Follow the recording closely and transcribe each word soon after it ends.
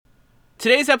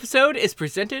Today's episode is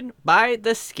presented by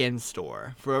The Skin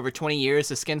Store. For over 20 years,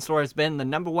 The Skin Store has been the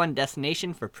 #1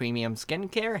 destination for premium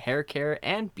skincare, hair care,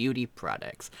 and beauty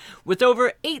products. With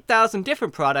over 8,000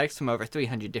 different products from over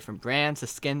 300 different brands, The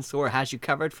Skin Store has you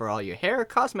covered for all your hair,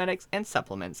 cosmetics, and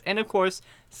supplements, and of course,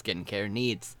 skincare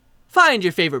needs. Find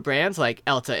your favorite brands like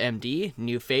Elta MD,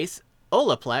 NuFace,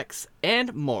 Olaplex,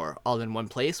 and more, all in one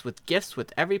place with gifts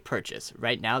with every purchase.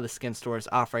 Right now, the Skin Store is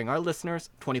offering our listeners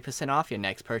 20% off your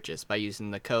next purchase by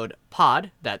using the code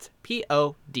POD, that's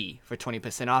P-O-D, for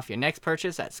 20% off your next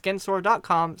purchase at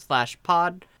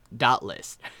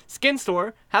skinstore.com/pod.list. Skin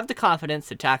Store, have the confidence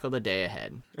to tackle the day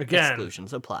ahead. Again,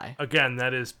 exclusions apply. Again,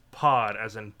 that is POD,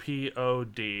 as in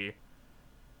P-O-D.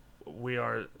 We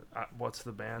are, what's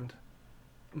the band?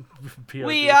 P-O-D.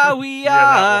 We are.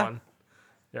 Yeah, that one.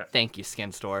 Yeah. Thank you,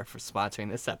 Skin Store, for sponsoring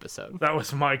this episode. That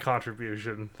was my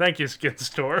contribution. Thank you, Skin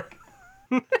Store.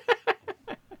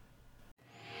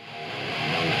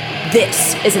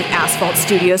 This is an Asphalt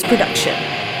Studios production.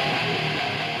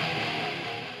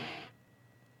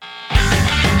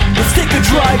 Let's take a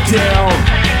drive down.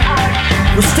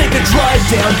 Let's take a drive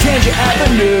down Tangent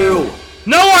Avenue.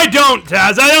 No, I don't,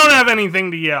 Taz. I don't have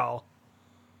anything to yell.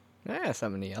 Yeah,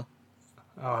 something to yell.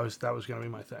 Oh, that was going to be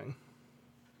my thing.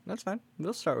 That's fine.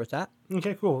 We'll start with that.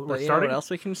 Okay, cool. We're But starting. What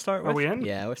else we can start with? Are we in?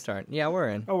 Yeah, we're starting. Yeah, we're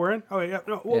in. Oh, we're in? Oh, yeah.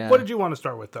 No, Yeah. What did you want to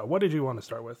start with, though? What did you want to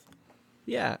start with?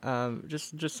 Yeah,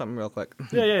 just something real quick.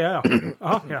 Yeah.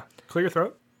 Yeah. Clear your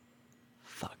throat.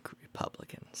 Fuck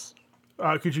Republicans.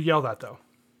 Could you yell that, though?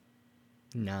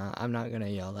 Nah, I'm not gonna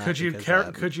yell that. Could you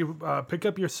because, could you pick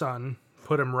up your son,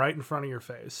 put him right in front of your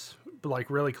face, like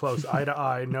really close, eye to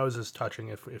eye, noses touching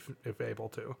if able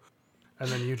to, and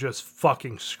then you just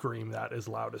fucking scream that as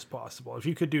loud as possible. If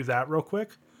you could do that real quick.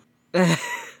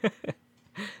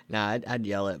 Nah, I'd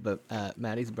yell it, but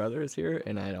Maddie's brother is here,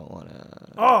 and I don't want to.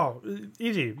 Oh,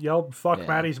 easy. Yell, fuck Yeah.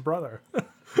 Maddie's brother.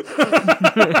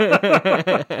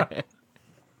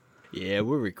 Yeah,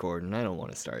 we're recording. I don't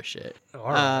want to start shit.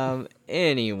 All right.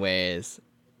 Anyways,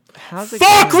 how's it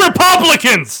Fuck going?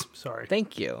 Republicans! Sorry.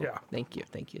 Thank you. Yeah. Thank you.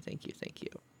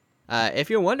 If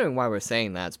you're wondering why we're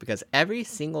saying that, it's because every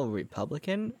single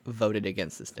Republican voted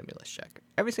against the stimulus check.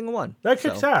 Every single one. That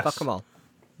kicks ass. Fuck them all.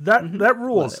 That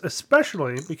rules, Love it.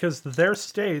 especially because their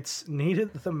states need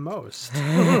it the most.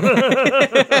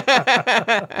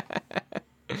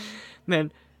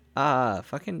 Man,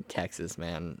 fucking Texas,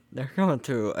 man. They're going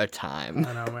through a time.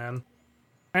 I know, man.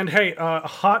 And hey,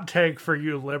 hot take for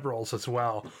you liberals as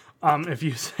well. If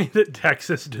you say that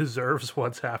Texas deserves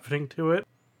what's happening to it,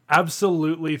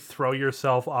 absolutely throw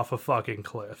yourself off a fucking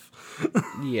cliff.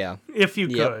 Yeah. If you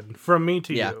Yep. could. From me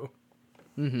to Yeah.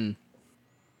 you.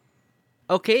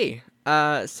 Okay.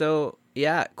 So,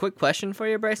 yeah, quick question for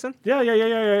you, Bryson.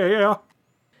 Yeah.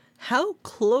 How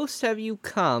close have you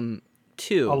come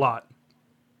to A lot.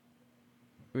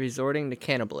 resorting to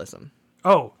cannibalism?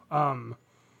 Oh,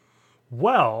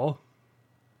 well,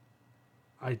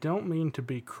 I don't mean to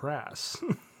be crass.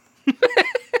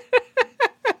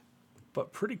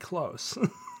 But pretty close.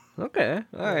 Okay.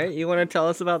 All right. You want to tell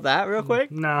us about that real quick?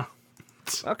 Nah.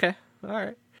 Okay. All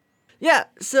right. Yeah.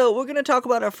 So we're gonna talk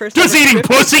about our first. Does ever eating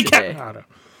cryptid pussy today. count? No.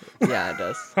 Yeah, it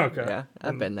does. Okay. Yeah,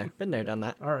 I've been there. Been there, done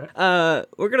that. All right.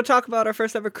 We're gonna talk about our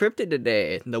first ever cryptid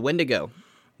today, the Wendigo.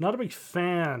 Not a big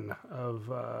fan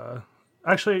of.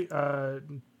 Actually,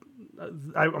 I'm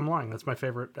lying. That's my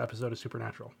favorite episode of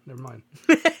Supernatural. Never mind.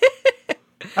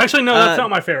 Actually, no, that's not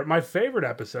my favorite. My favorite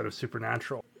episode of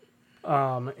Supernatural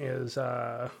is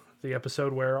the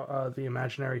episode where the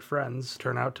imaginary friends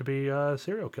turn out to be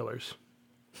serial killers.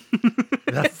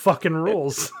 That fucking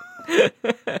rules.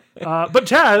 But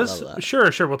Taz,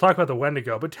 sure, we'll talk about the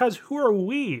Wendigo. But Taz, who are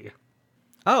we?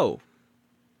 Oh,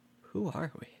 who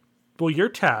are we? Well, you're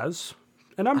Taz,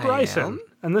 and I'm Bryson, am?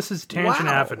 and this is Tangent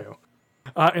Wow. Avenue.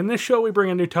 In this show, we bring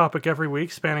a new topic every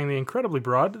week, spanning the incredibly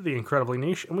broad, the incredibly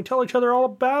niche, and we tell each other all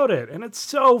about it, and it's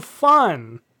so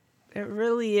fun. It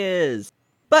really is.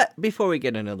 But before we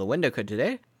get into the Wendigo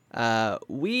today,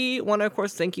 we want to, of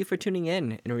course, thank you for tuning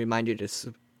in and remind you to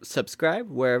subscribe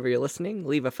wherever you're listening.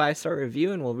 Leave a 5-star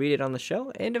review, and we'll read it on the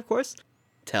show. And of course,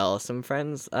 tell some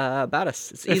friends about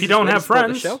us. It's If you easy don't to have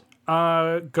support the friends, show.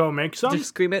 go make some. Just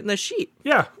scream it in the sheet.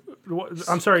 Yeah.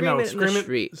 I'm sorry, no. Scream it in the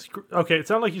Scream it. street. Okay, it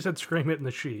sounded like you said scream it in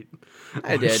the sheet.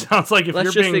 I did. Sounds like if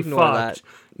Let's you're just being ignore fucked,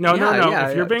 No. Yeah,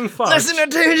 If you're being fucked, listen to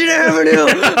Tangent Avenue.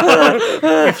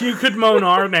 if you could moan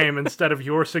our name instead of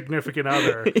your significant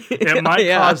other, it might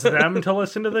cause them to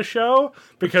listen to the show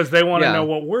because they want to know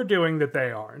what we're doing that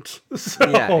they aren't. So,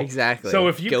 Yeah, exactly. So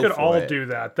if you Go could for all it. do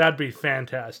that, that'd be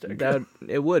fantastic.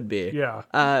 It would be. Yeah.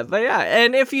 But yeah,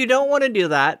 and if you don't want to do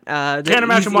that, the Can't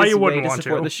imagine why you easiest wouldn't way want to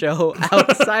support to. the show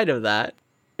outside of that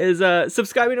is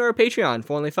subscribing to our Patreon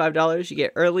for only $5. You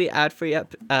get early ad-free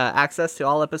access to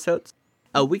all episodes,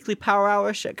 a weekly power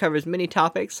hour that covers many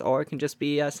topics, or it can just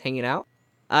be us hanging out.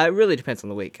 It really depends on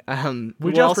the week. We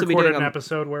we'll just also recorded be doing an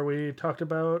episode where we talked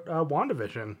about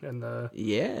WandaVision and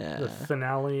the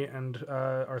finale and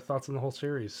our thoughts on the whole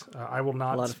series. I will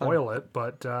not spoil it,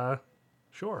 but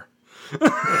sure.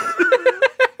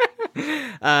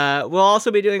 We'll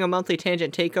also be doing a monthly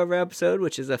Tangent Takeover episode,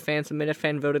 which is a fan-submitted,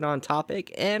 fan-voted-on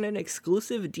topic, and an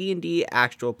exclusive D&D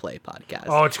actual play podcast.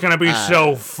 Oh, it's going to be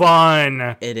so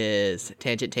fun. It is.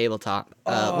 Tangent Tabletop.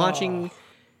 Launching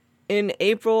in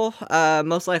April,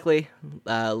 most likely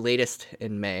latest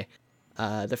in May.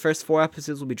 The first 4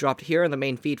 episodes will be dropped here on the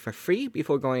main feed for free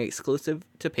before going exclusive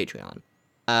to Patreon.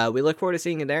 We look forward to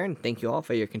seeing you there, and thank you all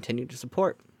for your continued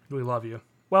support. We love you.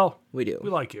 Well, we do. We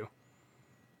like you.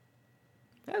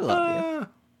 I love you.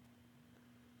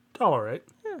 Tolerate.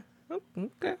 Yeah.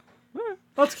 Okay.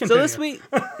 Let's continue.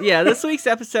 So this week's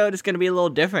episode is going to be a little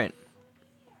different.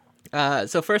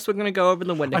 So first we're going to go over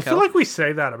the Wendigo. I feel like we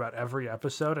say that about every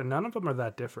episode, and none of them are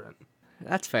that different.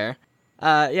 That's fair.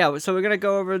 So we're going to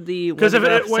go over the Because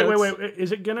Wendigo wait,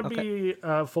 is it going to be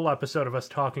a full episode of us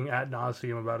talking ad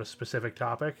nauseum about a specific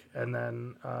topic, and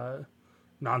then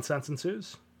nonsense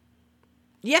ensues?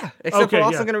 Yeah, except we're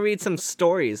also going to read some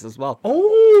stories as well.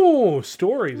 Oh,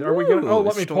 stories. Are we going to... Oh,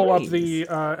 let me pull up stories. the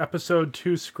episode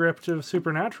 2 script of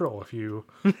Supernatural, if you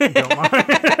don't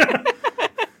mind.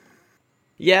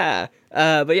 Yeah.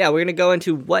 But yeah, we're going to go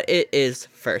into what it is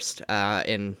first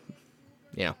in,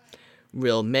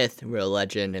 real myth, real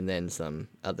legend, and then some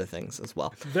other things as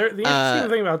well. The interesting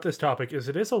thing about this topic is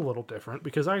it is a little different,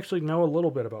 because I actually know a little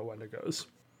bit about Wendigos.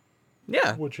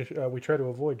 Yeah. Which we try to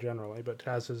avoid generally, but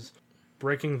Taz is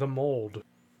breaking the mold.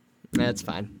 That's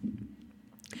fine.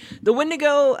 The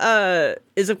Wendigo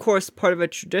is, of course, part of a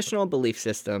traditional belief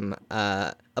system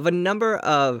of a number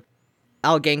of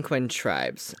Algonquin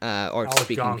tribes, or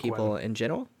speaking people in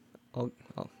general.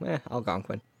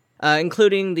 Algonquin.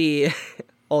 Including the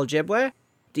Ojibwe,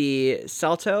 the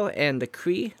Saulteaux, and the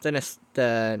Cree, the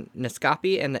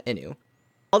Naskapi, and the Innu.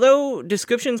 Although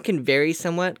descriptions can vary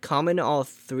somewhat, common in all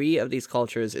 3 of these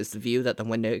cultures is the view that the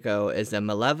Wendigo is a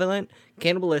malevolent,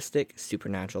 cannibalistic,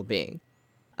 supernatural being.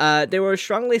 They were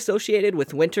strongly associated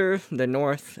with winter, the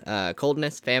north,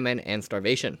 coldness, famine, and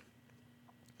starvation.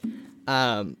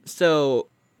 So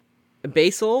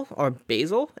Basil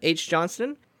H.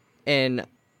 Johnston, an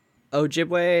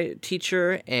Ojibwe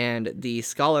teacher and the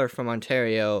scholar from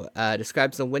Ontario,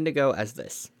 describes the Wendigo as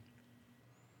this.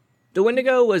 The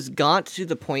Wendigo was gaunt to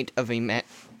the point of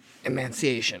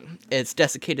emaciation. Its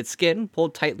desiccated skin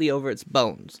pulled tightly over its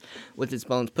bones. With its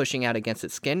bones pushing out against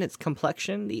its skin, its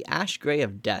complexion the ash gray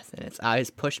of death, and its eyes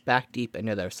pushed back deep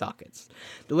into their sockets.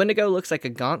 The Wendigo looks like a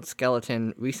gaunt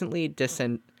skeleton recently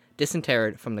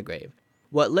disinterred from the grave.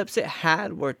 What lips it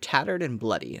had were tattered and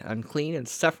bloody, unclean and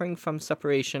suffering from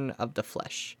separation of the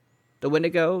flesh. The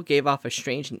Wendigo gave off a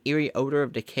strange and eerie odor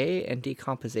of decay and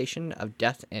decomposition, of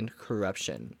death and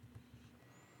corruption.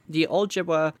 The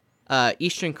Ojibwe,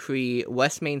 Eastern Cree,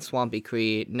 West Main Swampy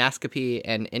Cree, Naskapi,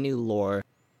 and Innu lore,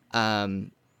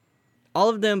 all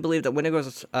of them believe that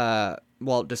Wendigos,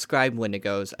 describe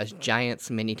Wendigos as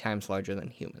giants many times larger than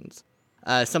humans.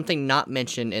 Something not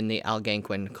mentioned in the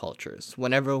Algonquin cultures.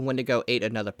 Whenever a Wendigo ate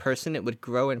another person, it would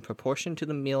grow in proportion to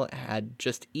the meal it had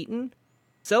just eaten,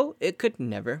 so it could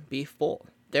never be full.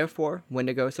 Therefore,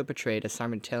 Wendigos are portrayed as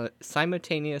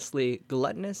simultaneously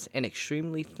gluttonous and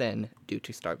extremely thin due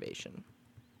to starvation.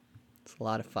 It's a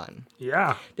lot of fun.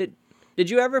 Yeah. Did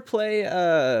you ever play,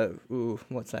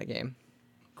 what's that game?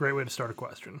 Great way to start a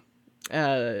question.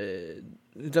 The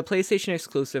PlayStation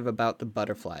exclusive about the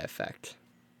butterfly effect.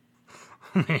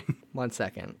 1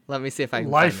 second. Let me see if I can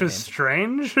Life find is the game.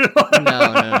 Strange?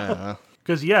 No.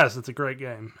 Because, yes, it's a great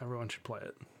game. Everyone should play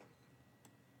it.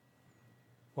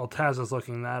 While Taz is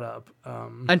looking that up.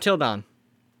 Until Dawn.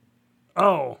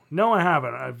 Oh, no, I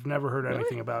haven't. I've never heard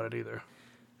anything about it either.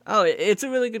 Oh, it's a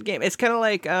really good game. It's kind of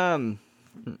like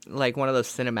one of those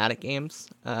cinematic games.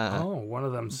 One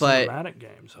of them cinematic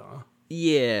games, huh?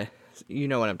 Yeah. You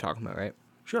know what I'm talking about, right?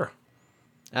 Sure.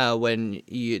 When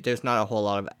there's not a whole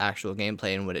lot of actual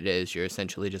gameplay in what it is, you're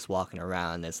essentially just walking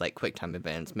around. There's like quick time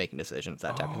events, making decisions,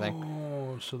 that type of thing.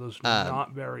 Oh, so those are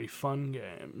not very fun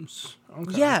games.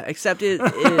 Okay. Yeah, except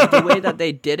the way that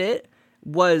they did it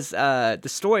was the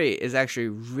story is actually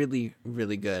really,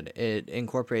 really good. It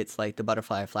incorporates like the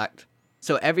butterfly effect.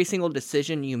 So every single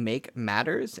decision you make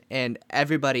matters, and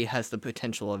everybody has the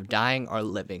potential of dying or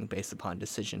living based upon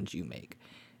decisions you make.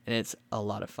 And it's a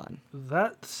lot of fun.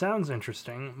 That sounds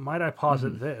interesting. Might I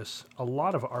posit this? A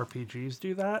lot of RPGs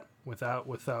do that without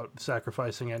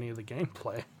sacrificing any of the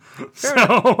gameplay.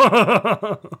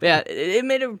 But yeah, it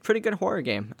made a pretty good horror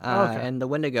game. Okay. And the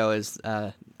Wendigo is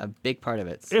a big part of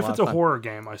it. If it's a horror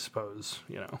game, I suppose,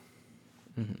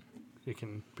 it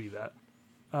can be that.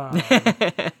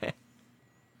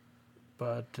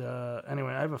 But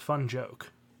anyway, I have a fun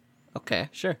joke. Okay,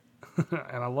 sure.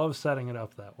 And I love setting it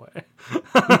up that way.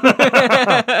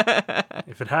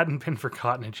 If it hadn't been for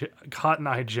Cotton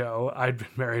Eye Joe, I'd been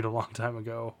married a long time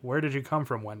ago. Where did you come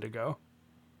from, Wendigo?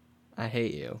 I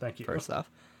hate you. Thank you. First off.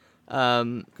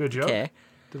 Good joke? Okay.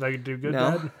 Did I do good,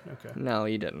 No. Dad? Okay. No,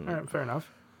 you didn't. All right, fair enough.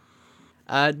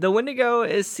 The Wendigo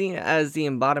is seen as the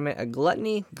embodiment of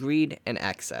gluttony, greed, and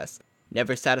excess.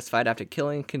 Never satisfied after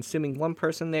killing and consuming one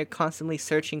person, they're constantly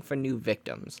searching for new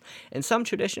victims. In some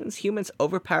traditions, humans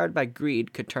overpowered by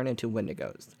greed could turn into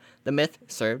Wendigos. The myth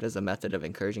served as a method of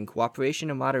encouraging cooperation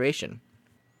and moderation.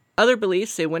 Other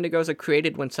beliefs say Wendigos are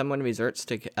created when someone resorts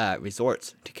to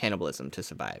cannibalism to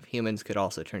survive. Humans could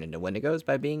also turn into Wendigos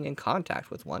by being in contact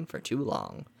with one for too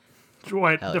long.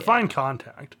 Wait, Hell define yeah.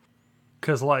 contact.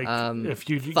 Because, like, if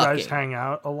you guys hang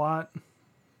out a lot,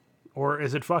 or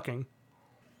is it fucking?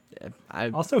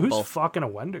 Also, who's both. fucking a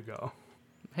Wendigo?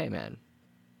 Hey, man.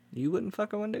 You wouldn't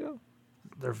fuck a Wendigo?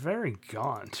 They're very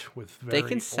gaunt with very They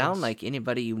can sound old- like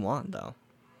anybody you want, though.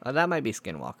 That might be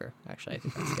Skinwalker. Actually, I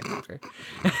think that's Skinwalker.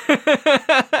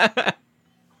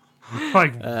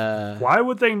 Like, why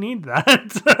would they need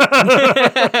that?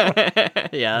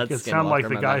 Yeah, It that's sound like Skinwalker,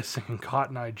 the my guy bad. singing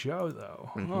Cotton Eye Joe, though.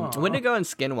 Oh. Wendigo and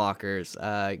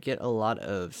Skinwalkers get a lot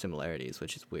of similarities,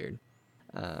 which is weird.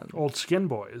 Old Skin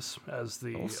Boys, as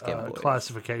the Old Skin Boys.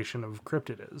 classification of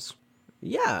cryptid is.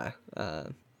 Yeah.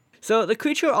 So the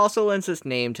creature also lends its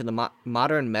name to the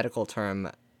modern medical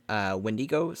term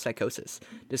Wendigo psychosis,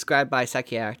 described by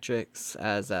psychiatrists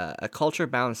as a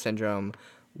culture-bound syndrome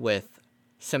with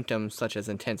symptoms such as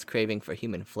intense craving for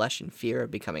human flesh and fear of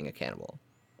becoming a cannibal.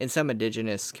 In some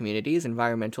indigenous communities,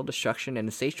 environmental destruction and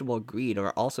insatiable greed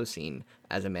are also seen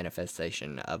as a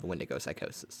manifestation of Wendigo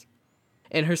psychosis.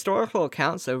 In historical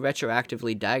accounts of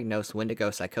retroactively diagnosed Wendigo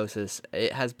psychosis,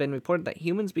 it has been reported that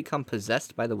humans become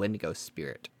possessed by the Wendigo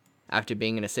spirit after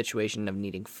being in a situation of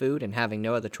needing food and having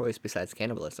no other choice besides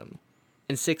cannibalism.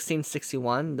 In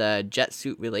 1661, the Jet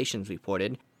Suit Relations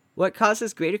reported, "What caused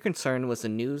us greater concern was the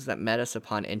news that met us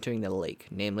upon entering the lake,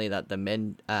 namely that the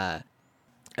men, by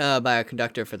a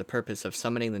conductor for the purpose of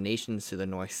summoning the nations to the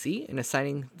North Sea and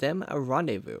assigning them a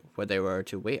rendezvous where they were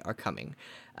to wait our coming,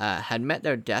 had met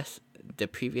their death the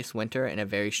previous winter in a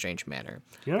very strange manner.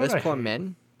 You know Those what I poor hate?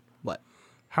 men..." What?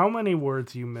 How many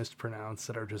words you mispronounce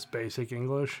that are just basic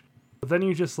English? But then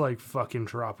you just, like, fucking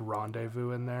drop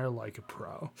rendezvous in there like a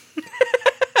pro.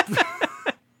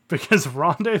 Because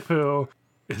rendezvous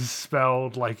is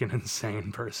spelled like an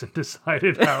insane person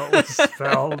decided how it was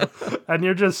spelled. And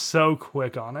you're just so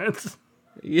quick on it.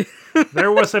 Yeah.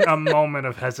 There wasn't a moment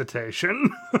of hesitation.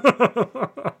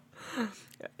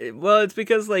 Well, it's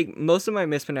because, like, most of my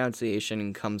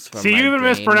mispronunciation comes from See, my you even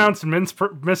brain. mispronounced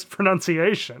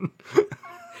mispronunciation.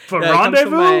 But Yeah, it comes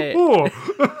from rendezvous? Ooh.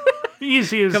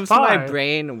 Easy as It comes pie. to my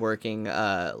brain working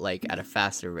like at a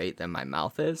faster rate than my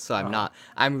mouth is, so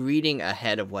I'm reading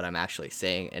ahead of what I'm actually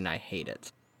saying, and I hate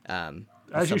it. As It's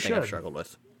you something I've should. struggled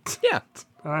with. Yeah,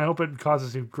 And I hope it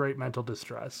causes you great mental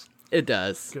distress. it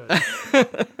does. Good.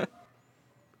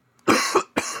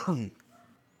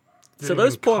 So Didn't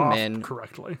those even poor cough men,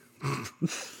 correctly.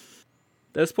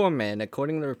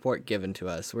 according to the report given to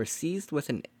us, were seized with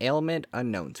an ailment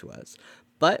unknown to us,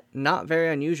 but not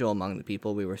very unusual among the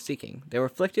people we were seeking. They were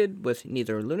afflicted with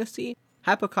neither lunacy,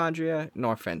 hypochondria,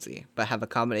 nor frenzy, but have a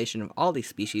combination of all these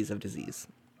species of disease,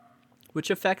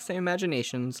 which affects their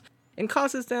imaginations and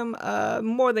causes them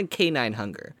more than canine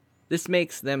hunger. This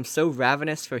makes them so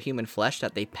ravenous for human flesh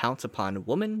that they pounce upon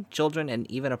women, children, and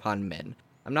even upon men.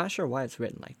 I'm not sure why it's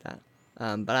written like that,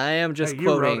 but I am just Hey, you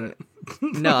wrote quoting. it.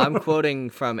 No, I'm quoting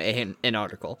from an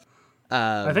article.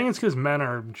 I think it's because men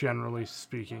are, generally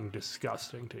speaking,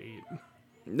 disgusting to eat.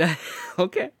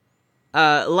 Okay.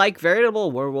 Like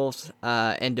veritable werewolves,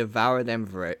 and devour them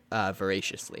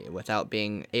voraciously without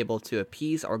being able to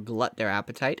appease or glut their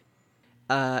appetite.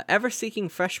 Ever seeking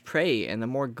fresh prey, and the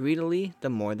more greedily, the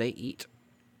more they eat.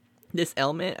 This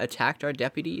ailment attacked our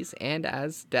deputies, and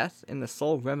as death and the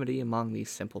sole remedy among these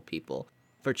simple people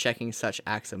for checking such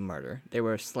acts of murder, they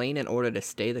were slain in order to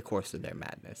stay the course of their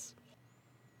madness.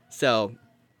 So,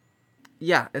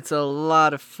 yeah, it's a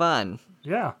lot of fun.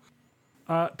 Yeah.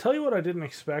 Tell you what I didn't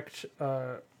expect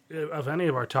of any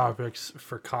of our topics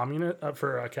for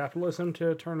capitalism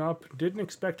to turn up. Didn't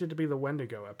expect it to be the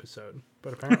Wendigo episode,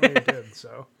 but apparently it did,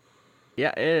 so.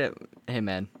 Yeah, hey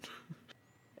man.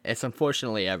 It's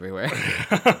unfortunately everywhere.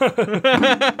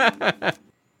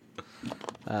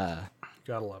 Gotta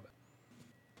love it.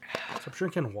 Stop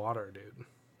drinking water, dude.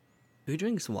 Who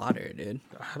drinks water, dude?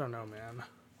 I don't know,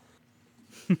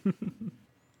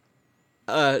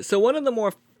 man. So one of the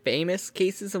more famous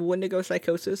cases of Wendigo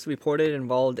psychosis reported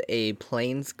involved a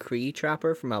Plains Cree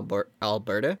trapper from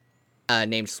Alberta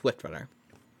named Swiftrunner.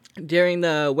 During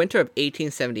the winter of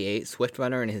 1878,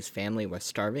 Swiftrunner and his family were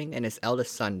starving, and his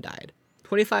eldest son died.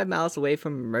 25 miles away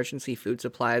from emergency food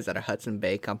supplies at a Hudson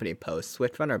Bay Company post,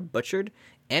 Swiftrunner butchered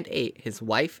and ate his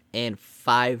wife and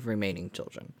 5 remaining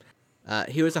children.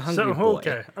 He was a hungry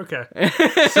boy. Okay.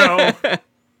 So,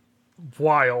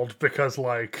 wild, because,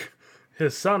 like,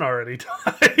 his son already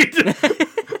died.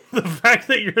 The fact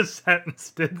that your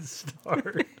sentence did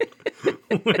start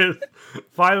with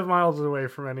 5 miles away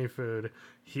from any food,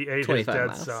 he ate his dead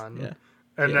miles. son. Yeah.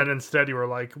 And then instead you were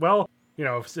like, well, you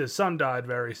know, his son died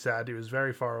very sad. He was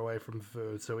very far away from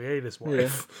food, so he ate his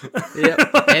wife. Yeah.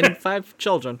 Yep. And 5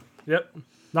 children. Yep.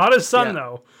 Not his son,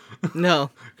 though. No.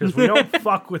 Because we don't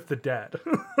fuck with the dead.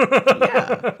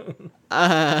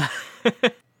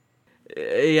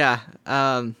 Yeah.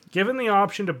 Given the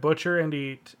option to butcher and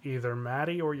eat either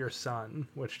Maddie or your son,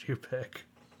 which do you pick?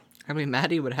 I mean,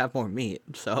 Maddie would have more meat,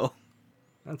 so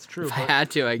That's true. if I had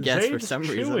to, I guess, for Zayd's some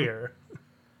chewier. reason.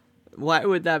 Why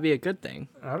would that be a good thing?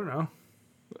 I don't know.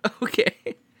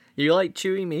 Okay. You like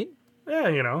chewy meat? Yeah,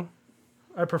 you know.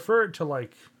 I prefer it to,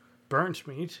 like, burnt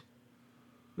meat.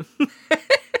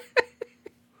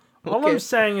 All I'm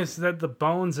saying is that the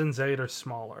bones in Zayd are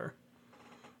smaller.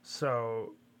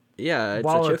 So, Yeah, it's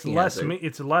while a it's choking less hazard.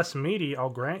 it's less meaty, I'll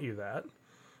grant you that.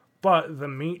 But the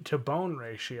meat to bone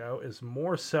ratio is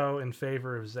more so in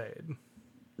favor of Zayd.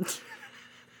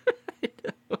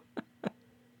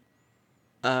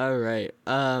 All right.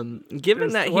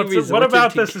 Given that he resorted What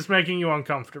about to... this is making you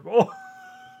uncomfortable?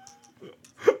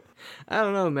 I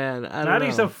don't know, man. I don't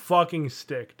Maddie's know. a fucking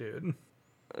stick, dude.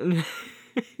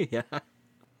 Yeah.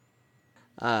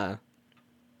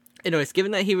 Anyways,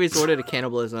 given that he resorted to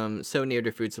cannibalism so near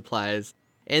to food supplies,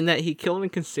 and that he killed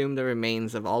and consumed the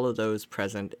remains of all of those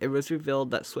present, it was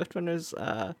revealed that Swiftrunner's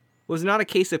was not a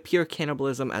case of pure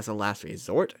cannibalism as a last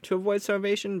resort to avoid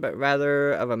starvation, but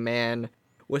rather of a man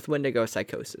with Wendigo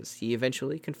psychosis. He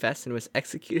eventually confessed and was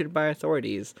executed by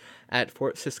authorities at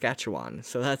Fort Saskatchewan.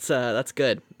 So that's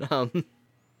good.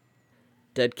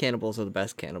 Dead cannibals are the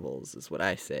best cannibals, is what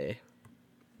I say.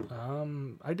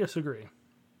 I disagree.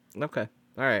 Okay.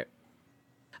 All right.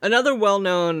 Another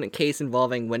well-known case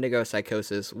involving Wendigo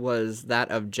psychosis was that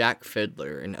of Jack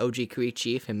Fiddler, an OG Cree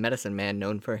chief and medicine man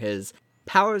known for his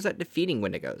powers at defeating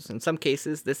Wendigos. In some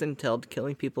cases, this entailed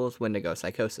killing people with Wendigo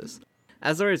psychosis.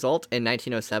 As a result, in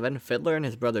 1907, Fiddler and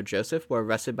his brother Joseph were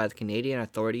arrested by the Canadian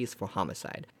authorities for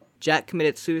homicide. Jack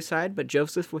committed suicide, but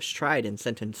Joseph was tried and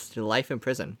sentenced to life in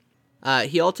prison.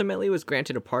 He ultimately was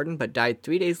granted a pardon, but died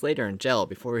 3 days later in jail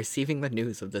before receiving the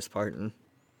news of this pardon.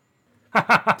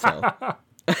 So,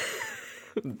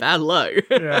 bad luck.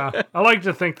 Yeah, I like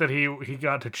to think that he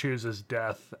got to choose his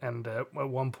death, and at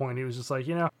one point he was just like,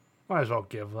 you know, might as well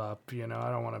give up. You know, I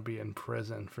don't want to be in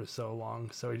prison for so long.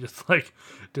 So he just like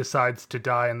decides to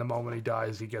die, and the moment he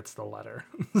dies, he gets the letter.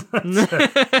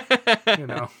 You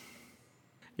know.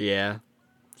 Yeah,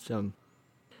 some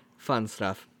fun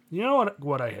stuff. You know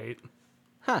what I hate?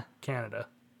 Huh? Canada.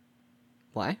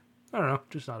 Why? I don't know.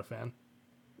 Just not a fan.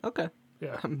 Okay.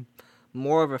 Yeah. I'm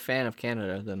more of a fan of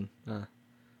Canada than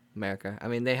America. I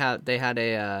mean, they had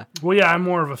a. Well, yeah, I'm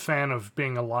more of a fan of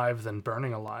being alive than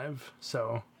burning alive.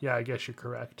 So, yeah, I guess you're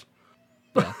correct.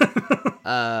 They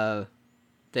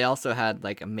also had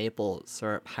like a maple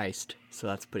syrup heist, so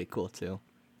that's pretty cool too.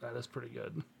 That is pretty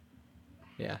good.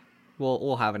 Yeah,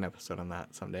 we'll have an episode on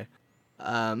that someday.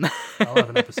 I'll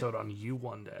have an episode on you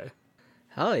one day.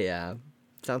 Hell yeah,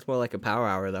 sounds more like a power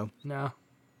hour though. No,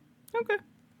 Okay.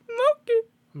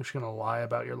 I'm just gonna lie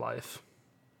about your life.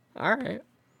 All right.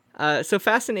 So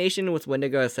fascination with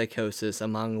Wendigo psychosis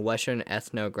among Western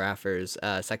ethnographers,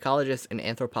 psychologists, and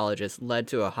anthropologists led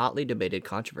to a hotly debated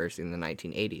controversy in the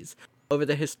 1980s over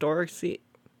the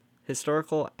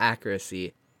historical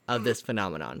accuracy of this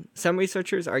phenomenon. Some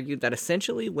researchers argued that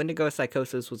essentially Wendigo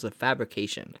psychosis was a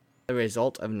fabrication, the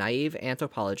result of naive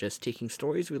anthropologists taking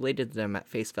stories related to them at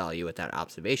face value without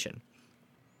observation.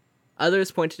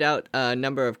 Others pointed out a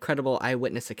number of credible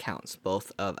eyewitness accounts,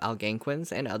 both of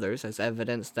Algonquins and others, as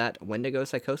evidence that Wendigo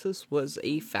psychosis was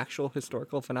a factual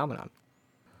historical phenomenon.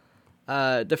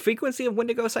 The frequency of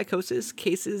Wendigo psychosis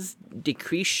cases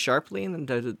decreased sharply in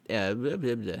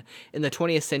the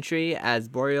 20th century as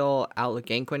boreal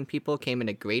Algonquin people came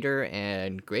into greater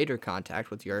and greater contact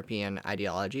with European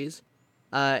ideologies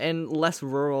and less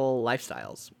rural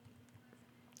lifestyles.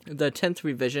 The 10th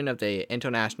revision of the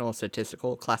International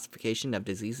Statistical Classification of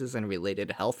Diseases and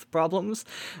Related Health Problems,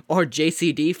 or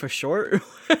JCD for short.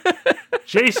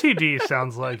 JCD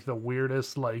sounds like the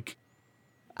weirdest, like...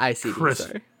 ICD,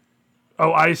 sorry.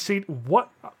 Oh, I see.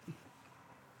 What?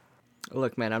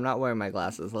 Look, man, I'm not wearing my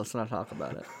glasses. Let's not talk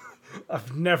about it.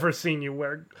 I've never seen you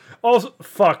wear... Also,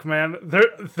 fuck, man.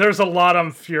 There's a lot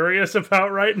I'm furious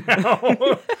about right now.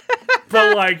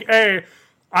 But, like, A,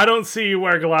 I don't see you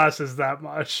wear glasses that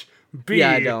much. B,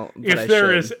 yeah, I don't, but if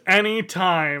there is any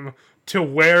time to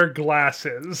wear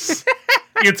glasses,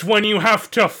 it's when you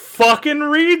have to fucking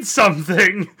read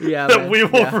something that we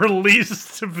will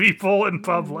release to people in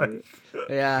public.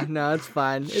 Yeah, no, it's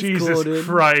fine. It's Jesus cool, dude.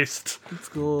 Christ. It's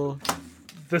cool.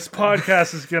 This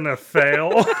podcast is gonna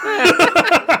fail.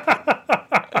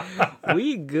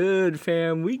 We good,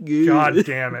 fam. We good. God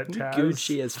damn it, Taz.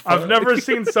 Gucci as fuck. I've never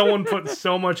seen someone put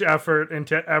so much effort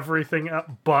into everything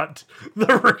but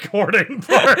the recording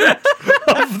part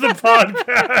of the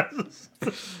podcast.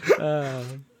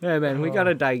 Hey, man, we got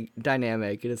a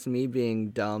dynamic. It's me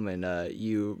being dumb and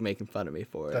you making fun of me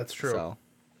for it. That's true. So,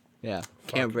 yeah,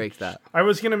 can't break that. I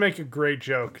was going to make a great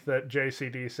joke that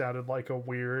JCD sounded like a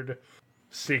weird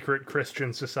secret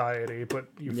Christian society, but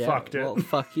you fucked it. Well,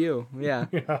 fuck you. Yeah.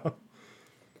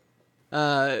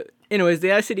 Anyways, the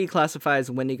ICD classifies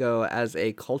Wendigo as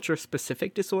a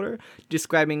culture-specific disorder,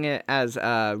 describing it as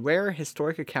rare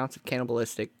historic accounts of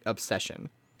cannibalistic obsession.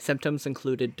 Symptoms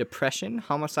included depression,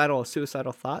 homicidal or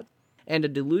suicidal thought, and a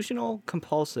delusional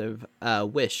compulsive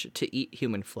wish to eat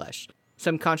human flesh.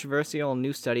 Some controversial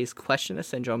new studies question the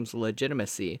syndrome's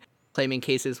legitimacy, claiming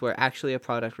cases were actually a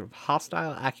product of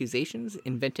hostile accusations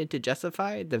invented to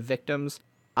justify the victim's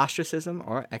ostracism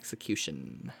or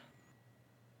execution.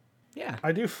 Yeah.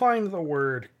 I do find the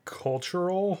word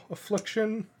cultural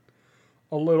affliction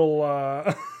a little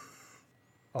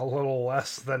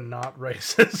less than not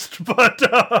racist, but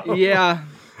yeah.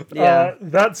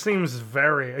 That seems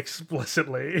very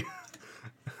explicitly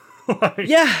but we it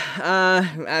can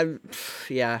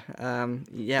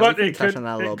touch on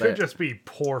that a little bit. It could just be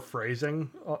poor phrasing.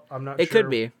 I'm not sure. It could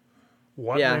be.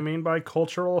 What they mean by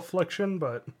cultural affliction,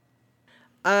 but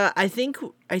I think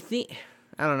I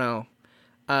don't know.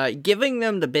 Giving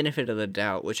them the benefit of the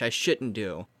doubt, which I shouldn't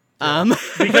do.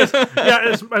 Because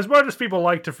as much as people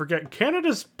like to forget,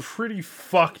 Canada's pretty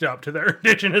fucked up to their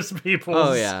indigenous peoples.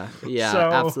 Oh yeah,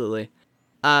 absolutely.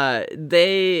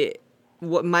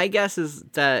 What my guess is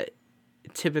that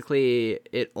typically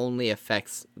it only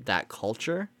affects that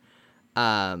culture,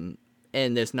 and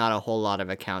there's not a whole lot of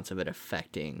accounts of it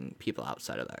affecting people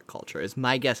outside of that culture. Is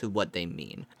my guess of what they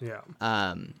mean. Yeah.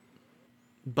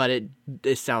 But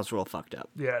it sounds real fucked up.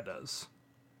 Yeah, it does.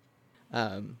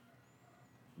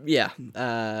 Yeah,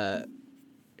 man,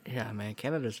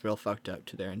 Canada's real fucked up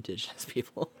to their indigenous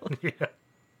people. Yeah,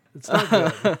 it's not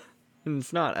good.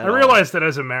 It's not at I realize that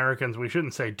as Americans, we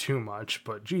shouldn't say too much,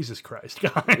 but Jesus Christ,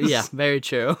 guys. Yeah, very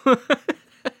true.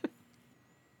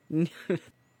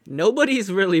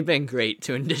 Nobody's really been great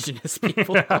to indigenous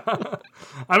people. Yeah.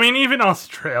 I mean, even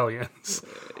Australians.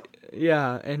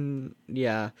 In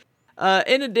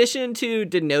addition to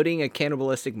denoting a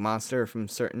cannibalistic monster from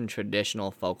certain traditional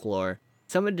folklore,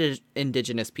 some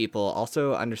indigenous people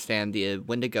also understand the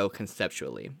Wendigo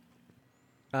conceptually.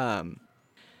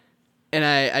 And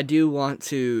I do want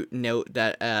to note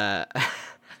that I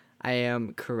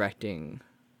am correcting...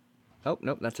 Oh,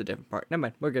 nope, that's a different part. Never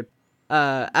mind, we're good.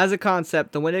 As a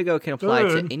concept, the Wendigo can apply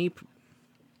to any...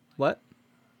 What?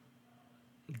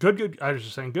 Good. I was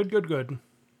just saying good.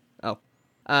 Oh.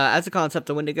 As a concept,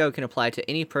 the Wendigo can apply to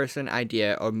any person,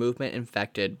 idea, or movement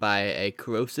infected by a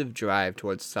corrosive drive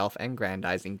towards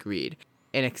self-aggrandizing greed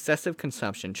and excessive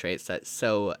consumption traits that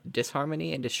sow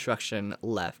disharmony and destruction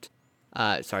if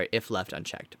left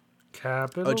unchecked.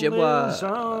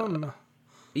 Capitalism.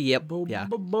 Yep.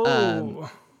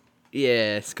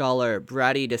 Yeah. Scholar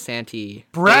Brady DeSanti.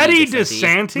 Brady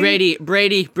DeSanti?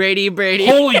 Brady.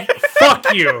 Holy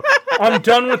fuck you. I'm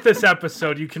done with this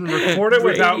episode. You can record it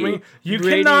without me. You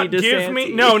cannot give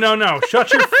me... No.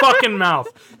 Shut your fucking mouth.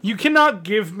 You cannot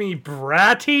give me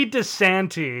Bratty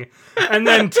DeSanti and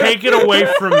then take it away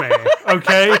from me,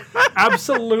 okay?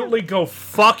 Absolutely go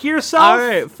fuck yourself. All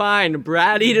right, fine.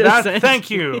 Bratty descent. Thank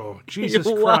you. Jesus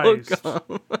You're Christ.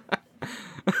 welcome.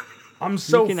 I'm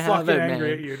so You can fucking have it, angry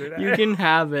man. at you today. You can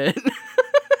have it.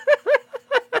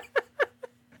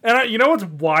 And you know what's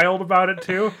wild about it,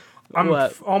 too? I'm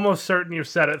What? almost certain you've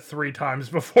said it 3 times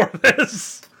before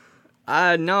this.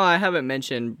 No, I haven't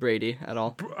mentioned Brady at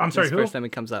all. I'm sorry, This is the who? first time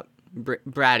it comes up.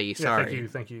 Bratty, sorry. Yeah,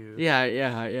 thank you.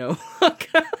 Yeah.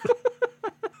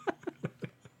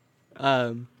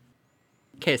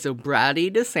 Okay, so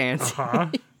Bratty DeSantis Huh?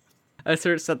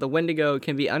 asserts that the Wendigo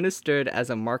can be understood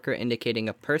as a marker indicating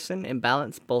a person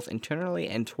imbalanced both internally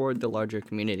and toward the larger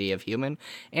community of human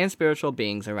and spiritual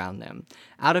beings around them.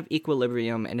 Out of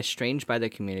equilibrium and estranged by their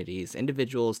communities,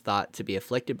 individuals thought to be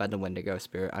afflicted by the Wendigo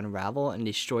spirit unravel and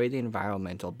destroy the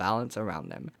environmental balance around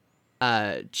them.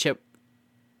 Chip,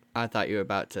 I thought you were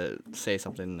about to say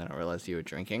something, and then I realized you were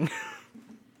drinking.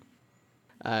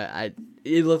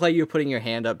 It looked like you were putting your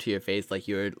hand up to your face like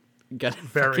you were gonna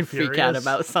Very fucking freak out furious.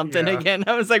 about something Yeah. again.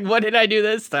 I was like, what did I do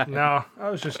this time? No, I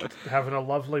was just having a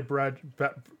lovely I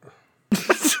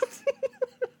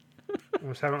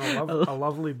was having a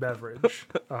lovely beverage.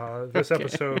 This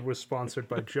episode was sponsored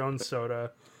by Jones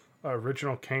Soda,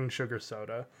 original cane sugar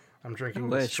soda. I'm drinking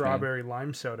the strawberry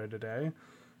lime soda today.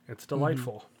 It's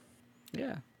delightful.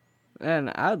 Yeah. And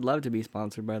I'd love to be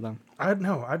sponsored by them.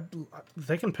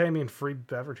 They can pay me in free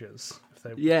beverages if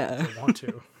they want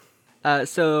to.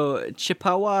 So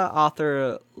Chippewa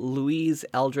author Louise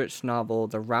Eldritch's novel,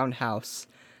 The Roundhouse,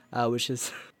 which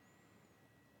is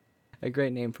a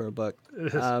great name for a book.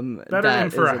 Better name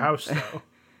for a house, though.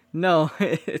 No,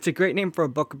 it's a great name for a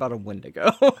book about a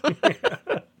Wendigo.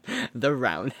 The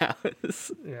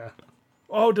Roundhouse. Yeah.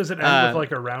 Oh, does it end with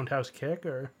like a roundhouse kick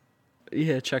or?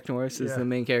 Yeah, Chuck Norris is the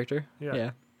main character.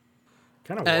 Yeah.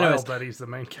 Kind of Anyways. wild that he's the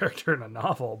main character in a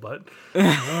novel, but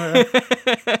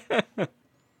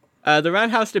The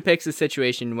Roundhouse depicts a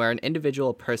situation where an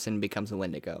individual person becomes a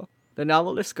Wendigo. The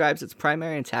novel describes its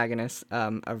primary antagonist,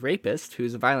 a rapist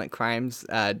whose violent crimes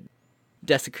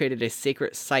desecrated a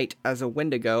sacred site as a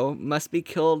Wendigo, must be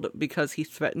killed because he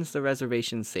threatens the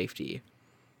reservation's safety.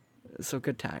 So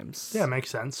good times. yeah, makes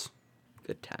sense.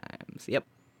 Good times. Yep.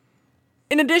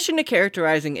 In addition to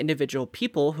characterizing individual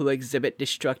people who exhibit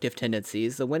destructive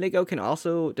tendencies, the Wendigo can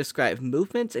also describe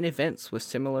movements and events with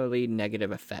similarly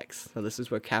negative effects. So this is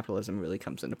where capitalism really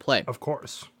comes into play. Of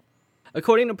course.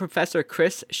 According to Professor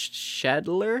Chris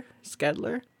Schedler,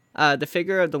 the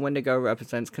figure of the Wendigo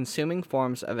represents consuming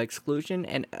forms of exclusion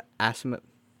and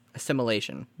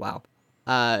assimilation. Wow.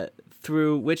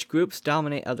 Through which groups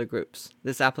dominate other groups.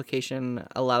 This application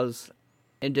allows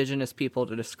indigenous people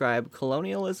to describe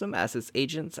colonialism as its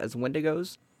agents as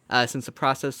Wendigos, since the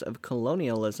process of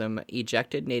colonialism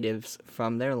ejected natives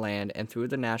from their land and threw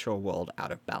the natural world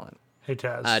out of balance. Hey,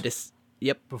 Taz.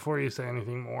 Yep. Before you say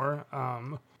anything more,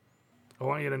 I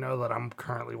want you to know that I'm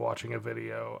currently watching a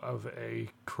video of a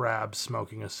crab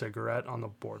smoking a cigarette on the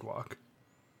boardwalk.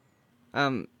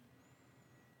 I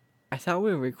thought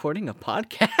we were recording a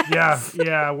podcast.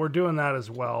 Yeah, we're doing that as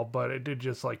well, but it did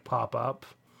just like pop up.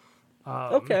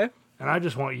 Okay. And I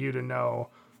just want you to know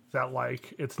that,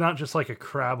 like, it's not just like a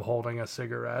crab holding a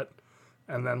cigarette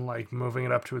and then, like, moving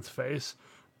it up to its face.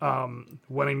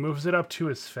 When he moves it up to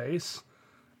his face,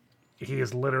 he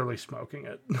is literally smoking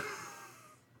it.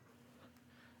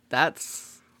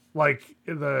 That's... Like,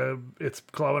 it's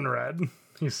glowing red.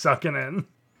 He's sucking in.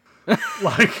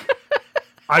 Like,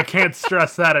 I can't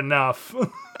stress that enough.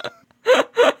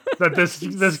 That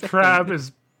this crab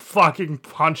is fucking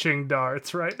punching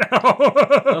darts right now.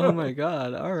 Oh my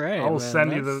god! All right, I'll man.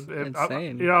 send you That's the.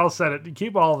 insane. I'll send it.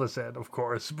 Keep all this in, of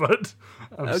course, but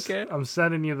Okay. I'm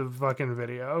sending you the fucking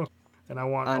video, and I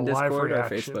want On a live Discord or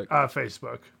reaction. Facebook?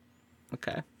 Facebook.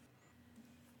 Okay.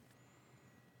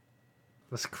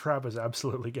 This crab is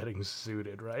absolutely getting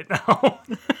zooted right now.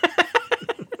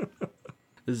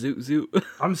 Zoot zoot.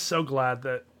 I'm so glad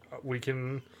that we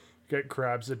can get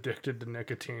crabs addicted to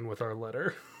nicotine with our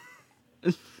litter.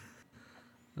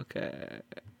 Okay.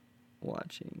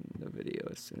 Watching the video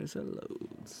as soon as it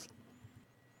loads.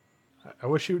 I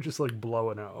wish you would just like blow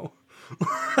an O.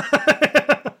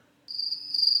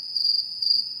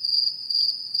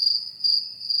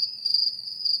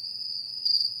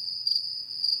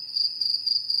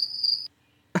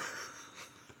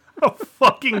 How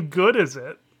fucking good is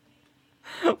it?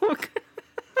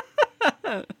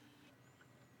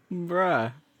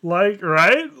 Bruh. Like,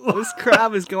 right? This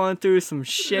crab is going through some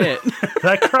shit.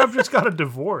 That crab just got a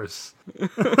divorce.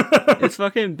 It's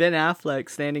fucking Ben Affleck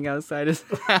standing outside his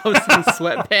house in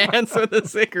sweatpants with a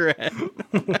cigarette.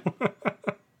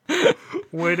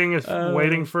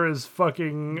 Waiting for his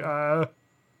fucking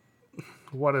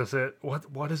What is it?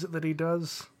 What is it that he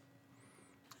does?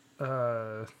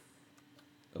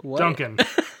 What? Dunkin'.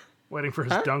 Waiting for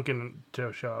his Dunkin'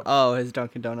 to show up. Oh, his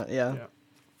Dunkin' Donut. Yeah.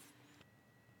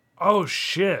 Oh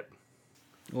shit!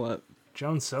 What?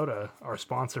 Jones Soda, our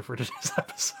sponsor for today's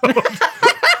episode,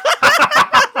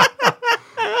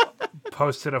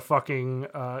 posted a fucking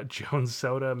Jones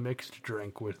Soda mixed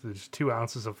drink with just 2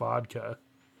 ounces of vodka,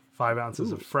 5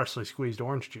 ounces of freshly squeezed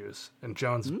orange juice, and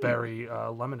Jones Berry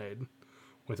lemonade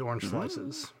with orange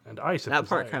slices and ice. That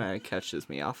part kind of catches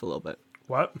me off a little bit.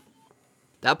 What?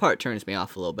 That part turns me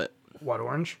off a little bit. What,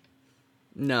 orange?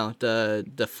 No,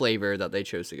 the flavor that they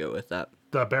chose to go with that.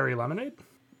 The berry lemonade?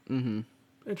 Mm-hmm.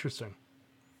 Interesting.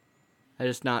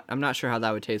 I'm not sure how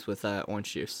that would taste with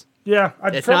orange juice. Yeah,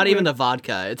 it's not even the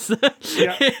vodka. It's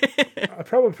yeah. I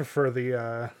probably prefer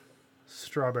the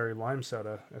strawberry lime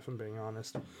soda, if I'm being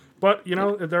honest. But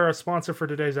they're a sponsor for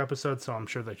today's episode, so I'm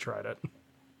sure they tried it.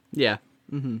 Yeah.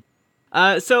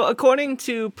 Mm-hmm. So according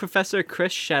to Professor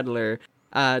Chris Shedler,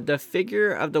 the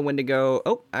figure of the Wendigo.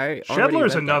 Oh,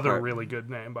 Shedler's another really good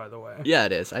name, by the way. Yeah,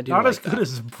 it is. I do. Not like as good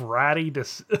as Bratty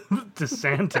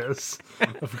DeSantis,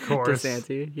 of course.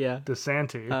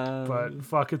 DeSanti, but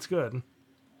fuck, it's good.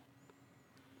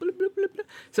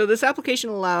 So this application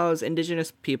allows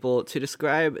indigenous people to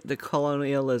describe the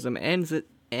colonialism and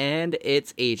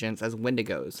its agents as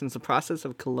Wendigos, since the process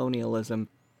of colonialism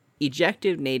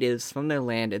ejected natives from their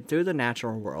land and threw the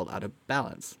natural world out of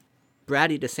balance.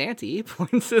 Bratty DeSanti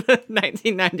points to the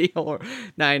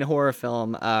 1999 horror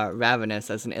film Ravenous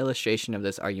as an illustration of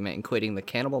this argument, equating the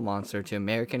cannibal monster to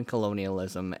American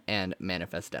colonialism and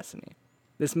Manifest Destiny.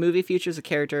 This movie features a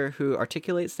character who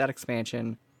articulates that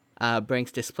expansion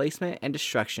brings displacement and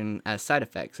destruction as side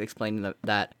effects, explaining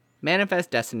that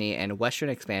Manifest Destiny and Western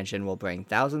expansion will bring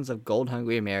thousands of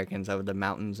gold-hungry Americans over the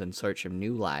mountains in search of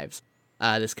new lives.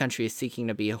 This country is seeking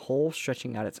to be whole,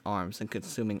 stretching out its arms and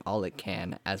consuming all it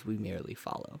can as we merely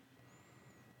follow.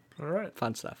 All right.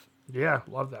 Fun stuff. Yeah,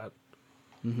 love that.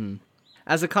 Mm-hmm.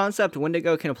 As a concept,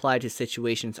 Wendigo can apply to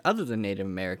situations other than Native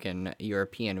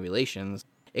American-European relations.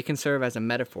 It can serve as a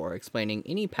metaphor, explaining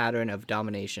any pattern of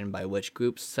domination by which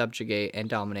groups subjugate and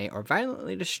dominate or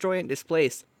violently destroy and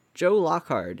displace Joe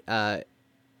Lockhart. They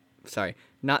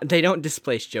don't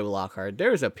displace Joe Lockhart.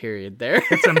 There's a period there.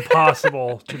 It's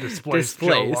impossible to displace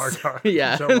Joe Lockhart.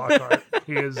 Yeah. Joe Lockhart.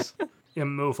 He is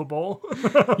immovable.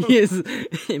 He is an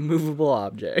immovable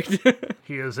object.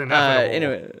 He is inevitable.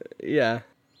 Anyway, yeah.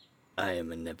 I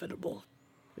am inevitable.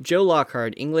 Joe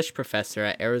Lockhart, English professor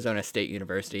at Arizona State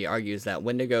University, argues that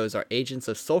Wendigos are agents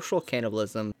of social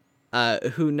cannibalism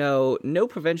who know no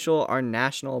provincial or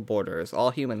national borders. All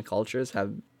human cultures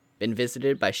have been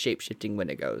visited by shape-shifting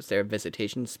Wendigos. Their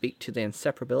visitations speak to the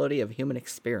inseparability of human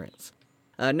experience.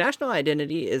 National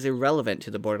identity is irrelevant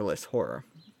to the borderless horror.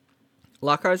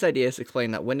 Lockhart's ideas explain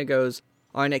that Wendigos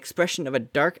are an expression of a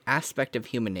dark aspect of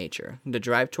human nature, the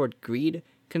drive toward greed,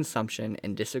 consumption,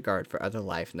 and disregard for other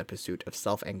life in the pursuit of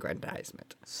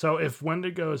self-aggrandizement. So if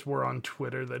Wendigos were on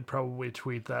Twitter, they'd probably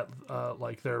tweet that,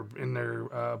 like, they're in their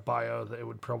bio, they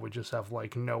would probably just have,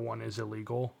 like, no one is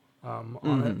illegal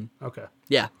on it. Okay.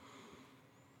 Yeah.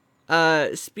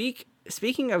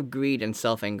 Speaking of greed and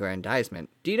self-aggrandizement,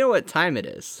 do you know what time it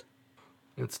is?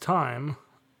 It's time.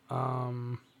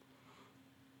 We're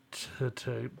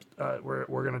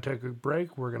gonna take a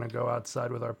break. We're gonna go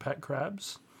outside with our pet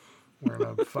crabs. We're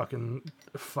gonna fucking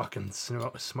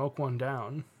smoke one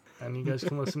down, and you guys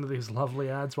can listen to these lovely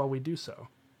ads while we do so.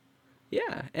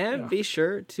 Yeah, and be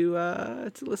sure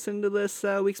to listen to this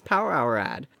week's Power Hour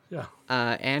ad. Yeah.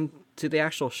 And to the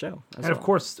actual show. And of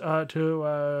course,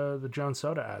 to the Jones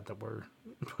Soda ad that we're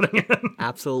putting in.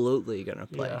 Absolutely gonna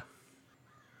play.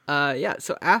 Yeah.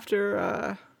 So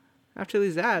after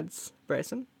these ads,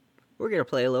 Bryson, we're gonna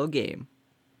play a little game.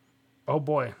 Oh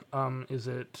boy. Is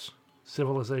it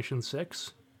Civilization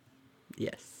 6?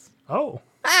 Yes. Oh.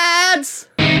 Ads!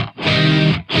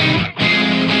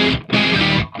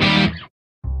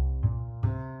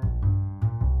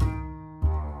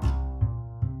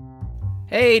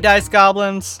 Hey, Dice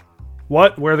Goblins.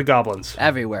 What? Where are the goblins?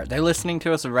 Everywhere. They're listening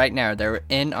to us right now. They're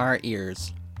in our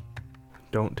ears.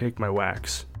 Don't take my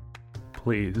wax.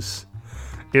 Please.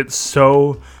 It's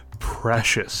so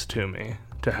precious to me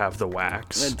to have the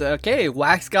wax. Okay,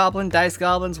 Wax Goblin, Dice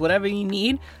Goblins, whatever you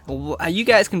need. You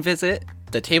guys can visit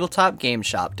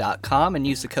thetabletopgameshop.com and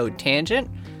use the code TANGENT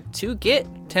to get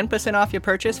 10% off your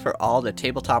purchase for all the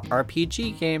tabletop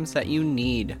RPG games that you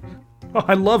need. Oh,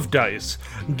 I love dice.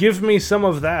 Give me some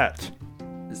of that.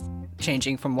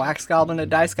 Changing from Wax Goblin to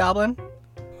Dice Goblin?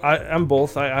 I'm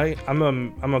both.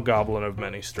 I'm a goblin of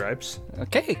many stripes.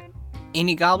 Okay.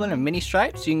 any goblin of many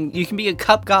stripes. You can be a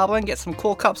cup goblin, get some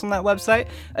cool cups on that website.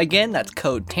 Again, that's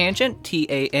code TANGENT,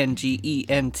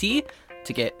 TANGENT,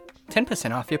 to get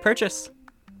 10% off your purchase.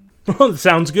 Well,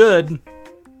 sounds good.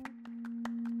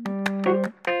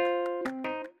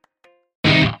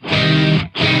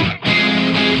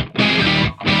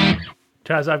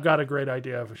 Taz, I've got a great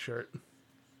idea of a shirt.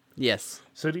 Yes.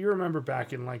 So do you remember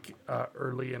back in like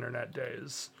early internet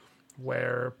days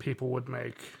where people would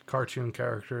make cartoon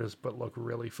characters but look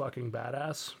really fucking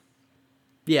badass?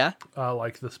 Yeah.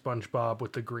 Like the SpongeBob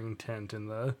with the green tint and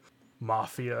the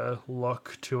mafia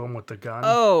look to him with the gun.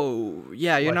 Oh,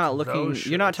 yeah, you're Like not looking... those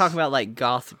You're not shirts. talking about, like,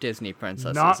 goth Disney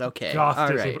princesses. Not okay. goth All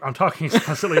Disney. right. I'm talking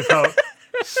explicitly about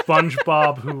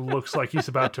SpongeBob who looks like he's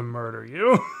about to murder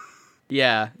you.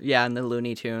 Yeah, and the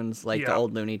Looney Tunes, like the Yeah.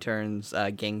 old Looney Tunes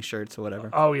gang shirts or whatever.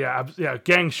 Oh, yeah,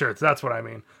 gang shirts. That's what I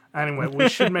mean. Anyway, we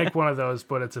should make one of those,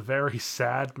 but it's a very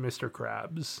sad Mr.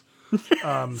 Krabs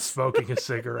smoking a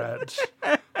cigarette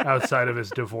outside of his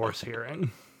divorce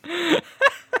hearing.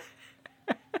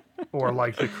 Or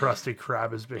like the Krusty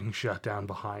Krab is being shut down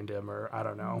behind him, or I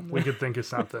don't know. We could think of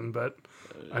something, but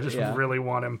I just really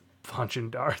want him punching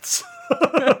darts.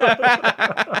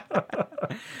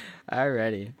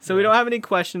 Alrighty. So we don't have any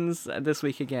questions this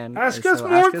week again. Ask So us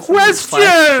more some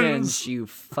questions! you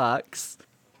fucks.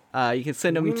 You can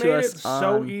send them We to made us it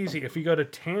so on... easy. If you go to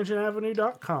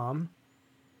tangentavenue.com,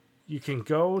 you can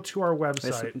go to our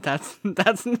website. That's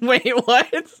wait, what?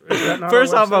 that not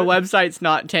First our off, our website? website's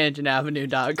not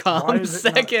tangentavenue.com. Why is it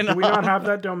not? Second Do we off, not have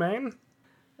that domain?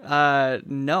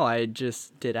 no, I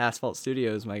just did Asphalt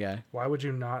Studios, my guy. Why would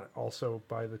you not also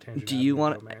buy the Tangent Do you Avenue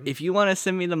want? domain? If you want to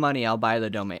send me the money, I'll buy the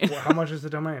domain. Well, how much is the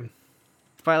domain?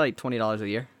 It's probably like $20 a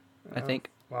year, I think.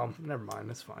 Well, never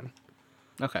mind. It's fine.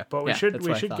 Okay, But we yeah, should that's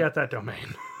what I thought. get that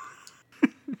domain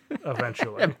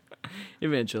eventually.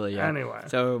 Eventually, yeah. Anyway.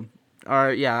 So, our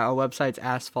website's If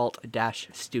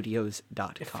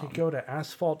asphalt-studios.com. you go to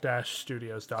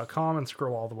asphalt-studios.com and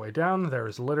scroll all the way down, there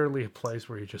is literally a place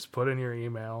where you just put in your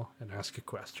email and ask a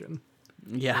question.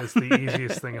 Yeah, It's the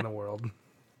easiest thing in the world.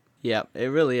 yeah, it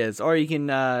really is. Or you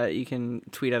can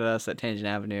tweet at us at Tangent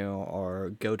Avenue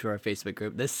or go to our Facebook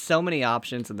group. There's so many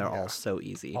options, and they're all so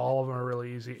easy. All of them are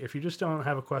really easy. If you just don't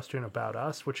have a question about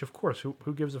us, which of course, who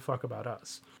gives a fuck about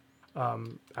us?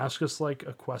 Ask us like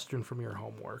a question from your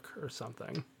homework or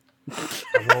something.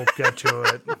 And we'll get to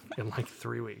it in like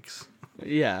 3 weeks.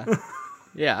 Yeah.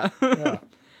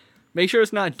 Make sure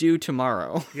it's not due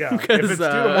tomorrow. Yeah, if it's due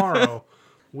tomorrow,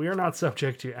 we are not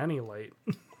subject to any late.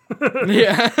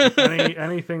 Yeah.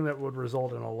 Anything that would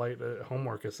result in a late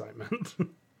homework assignment.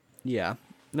 Yeah.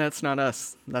 That's not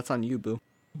us. That's on you, boo.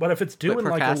 But if it's due Quit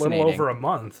in like a little procrastinating. over a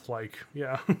month, like,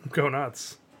 yeah, go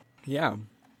nuts. Yeah.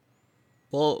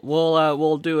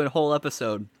 We'll do a whole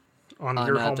episode On on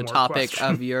your the homework topic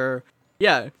question. of your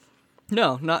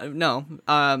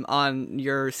on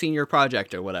your senior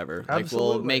project or whatever. Like we'll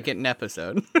Absolutely. make it an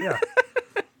episode. Yeah.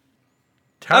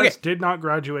 Taz Okay. did not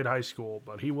graduate high school,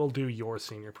 but he will do your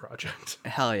senior project.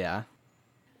 Hell yeah.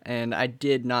 And I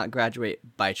did not graduate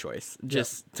by choice.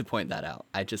 Just to point that out.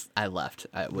 I left.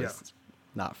 It was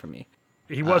not for me.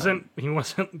 He wasn't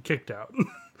kicked out.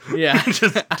 Yeah.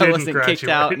 Just I didn't wasn't kicked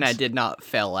out graduate. and I did not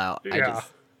fail out. Yeah.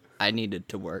 I needed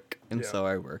to work, and Yeah. so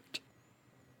I worked.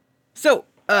 So,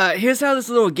 here's how this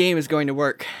little game is going to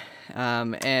work.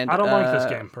 And I don't like this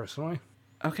game personally.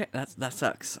 Okay, that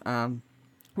sucks.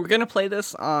 We're gonna play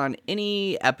this on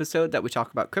any episode that we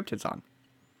talk about cryptids on.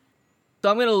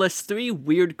 So I'm gonna list 3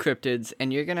 weird cryptids,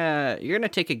 and you're gonna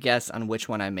take a guess on which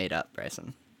one I made up,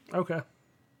 Bryson. Okay.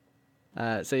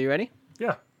 So you ready?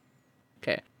 Yeah.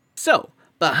 Okay. So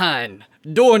behind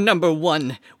door number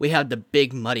 1, we have the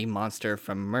Big Muddy Monster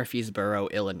from Murfreesboro,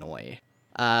 Illinois.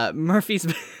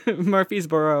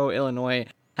 Murfreesboro, Illinois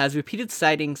has repeated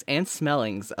sightings and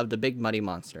smellings of the Big Muddy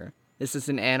Monster. This is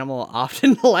an animal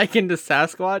often likened to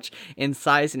Sasquatch in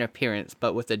size and appearance,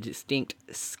 but with a distinct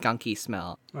skunky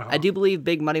smell. I do believe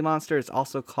Big Muddy Monster is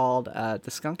also called the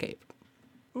skunk ape.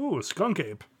 Ooh, skunk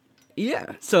ape.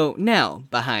 Yeah. So now,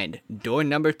 behind door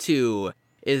number 2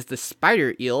 is the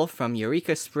spider eel from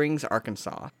Eureka Springs,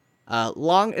 Arkansas.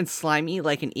 Long and slimy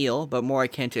like an eel, but more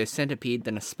akin to a centipede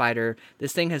than a spider,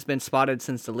 this thing has been spotted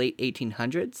since the late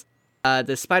 1800s.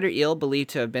 The spider eel, believed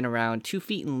to have been around 2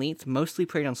 feet in length, mostly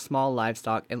preyed on small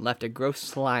livestock and left a gross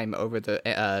slime over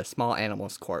the small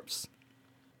animal's corpse.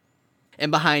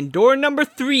 And behind door number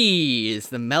 3 is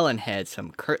the melonheads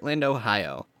from Kirtland,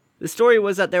 Ohio. The story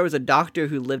was that there was a doctor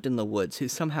who lived in the woods who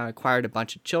somehow acquired a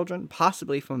bunch of children,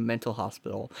 possibly from a mental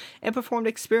hospital, and performed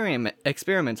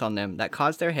experiments on them that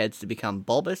caused their heads to become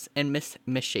bulbous and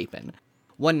misshapen.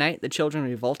 One night, the children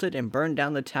revolted and burned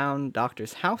down the town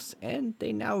doctor's house, and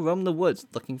they now roam the woods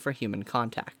looking for human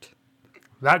contact.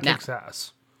 That kicks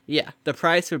ass. Yeah, the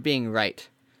prize for being right.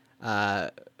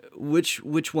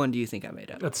 Which one do you think I made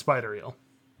up? That's spider eel.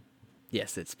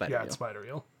 Yes, it's spider Yeah, eel. it's spider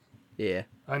eel. Yeah.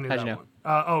 I knew How'd that you know?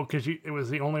 one. Because it was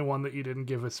the only one that you didn't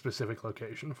give a specific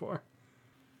location for.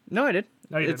 No, I did.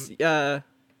 No, you it's, didn't.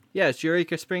 Yeah, it's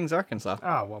Eureka Springs, Arkansas.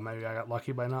 Oh, well, maybe I got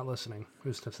lucky by not listening.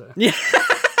 Who's to say? Yeah.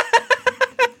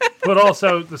 But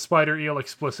also, the spider eel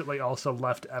explicitly also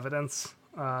left evidence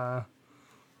of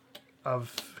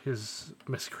his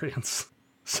miscreants.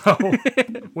 So,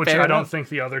 which Fair I don't enough. think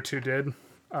the other two did.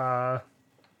 There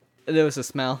was a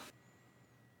smell.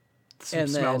 Some And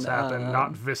smells then, happen,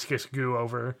 not viscous goo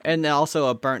over. And then also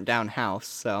a burnt down house,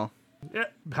 so Yeah,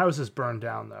 houses burned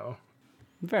down, though.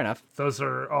 fair enough. Those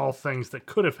are all things that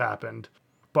could have happened,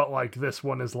 but like this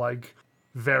one is like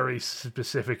very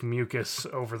specific mucus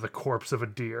over the corpse of a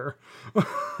deer.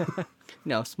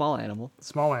 No, small animal.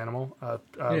 Small animal,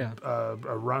 Yeah. a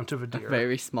runt of a deer.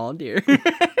 Very small deer.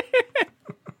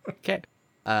 Okay.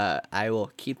 I will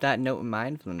keep that note in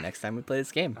mind for the next time we play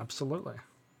this game. Absolutely.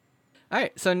 All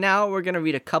right, so now we're going to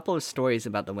read a couple of stories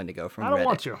about the Wendigo from Reddit. I don't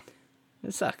want to.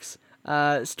 It sucks.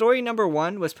 Story number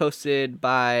 1 was posted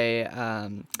by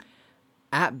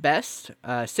At Best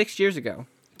 6 years ago.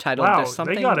 Titled Wow, There's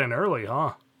Something... they got in early,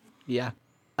 huh? Yeah.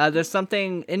 There's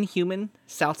something inhuman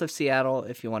south of Seattle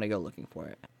if you want to go looking for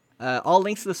it. All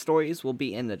links to the stories will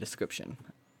be in the description.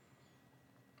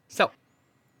 So.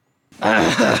 Sorry,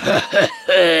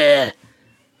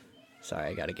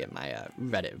 I got to get my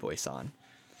Reddit voice on.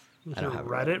 I don't have a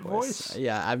Reddit voice?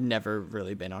 Yeah, I've never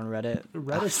really been on Reddit.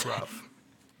 Reddit's rough.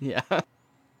 Yeah.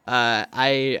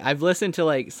 I've listened to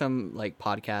like some like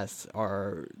podcasts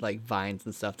or like Vines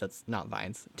and stuff that's not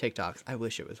Vines, TikToks. I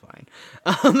wish it was Vine.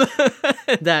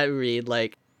 That read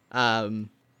like am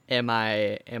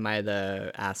I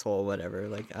the asshole, whatever.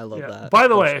 Like I love Yeah. that. By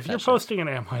the way, if that you're shit. posting an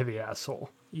Am I the Asshole?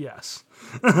 Yes.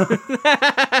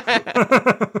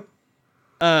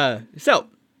 So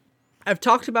I've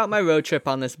talked about my road trip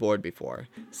on this board before.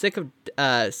 Sick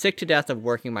to death of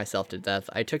working myself to death,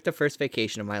 I took the first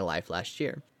vacation of my life last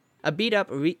year. A beat-up,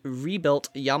 rebuilt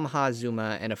Yamaha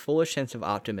Zuma and a foolish sense of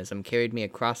optimism carried me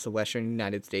across the western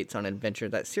United States on an adventure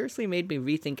that seriously made me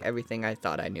rethink everything I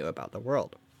thought I knew about the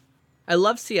world. I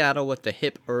love Seattle with the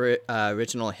hip,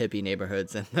 original hippie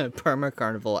neighborhoods and the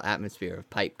perma-carnival atmosphere of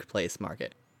Pike Place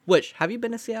Market. Which, have you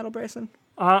been to Seattle, Bryson?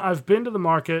 I've been to the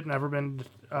market, never been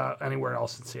anywhere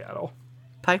else in Seattle.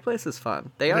 Pike Place is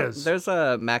fun. is. There's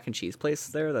a mac and cheese place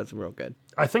there that's real good.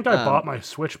 I think I bought my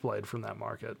Switchblade from that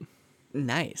market.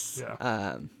 Nice.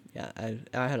 Yeah.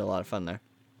 I had a lot of fun there.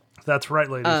 That's right,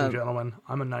 ladies and gentlemen.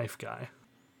 I'm a knife guy.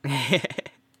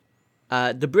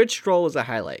 The bridge stroll was a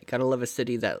highlight. Gotta love a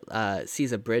city that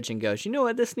sees a bridge and goes, you know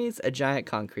what, this needs a giant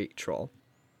concrete troll.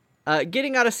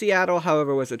 Getting out of Seattle,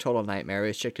 however, was a total nightmare.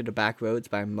 Restricted to back roads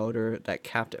by a motor that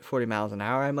capped at 40 miles an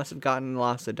hour, I must have gotten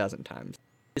lost a dozen times.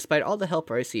 Despite all the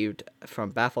help I received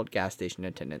from baffled gas station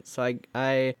attendants, so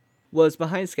I was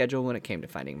behind schedule when it came to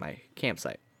finding my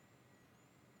campsite.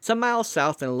 Some miles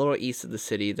south and a little east of the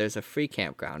city, there's a free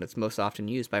campground. It's most often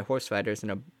used by horse riders,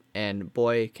 and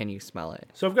boy, can you smell it.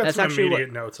 So I've got That's some actually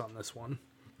immediate notes on this one.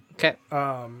 Okay.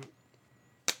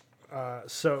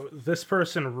 So this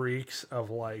person reeks of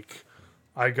like,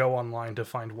 I go online to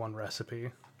find one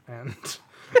recipe, and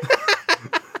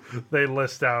they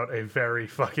list out a very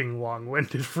fucking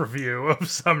long-winded review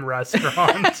of some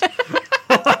restaurant.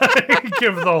 Like,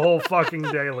 give the whole fucking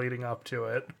day leading up to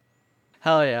it.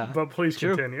 Hell yeah. But please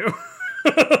continue.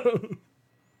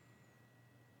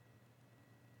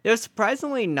 There's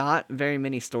surprisingly not very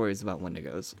many stories about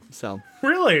Wendigos, so...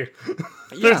 Really?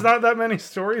 There's not that many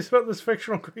stories about this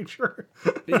fictional creature?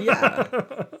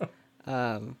 Yeah.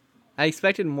 I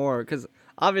expected more, because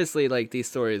obviously, like, these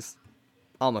stories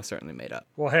almost certainly made up.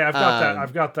 Well, hey,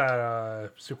 I've got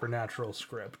that supernatural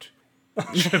script.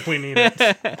 Should we need it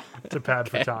to pad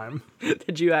for time.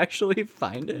 Did you actually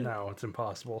find it? No, it's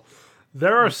impossible.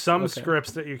 There are some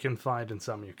scripts that you can find and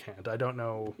some you can't. I don't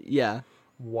know Yeah.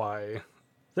 why.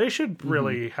 They should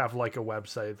really have like a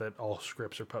website that all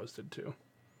scripts are posted to.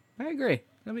 I agree.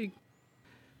 It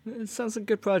sounds like a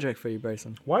good project for you,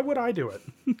 Bryson. Why would I do it?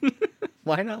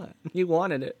 Why not? You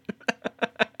wanted it.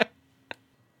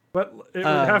 But it would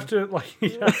have to like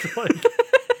you have to like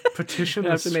petition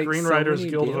the have to make so Screenwriters many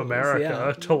Guild of deals, America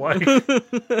yeah. to like.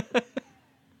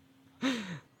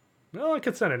 Well, I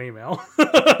could send an email.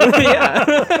 But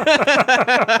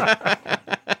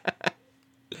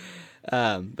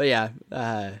yeah.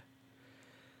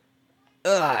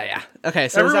 Yeah. Okay,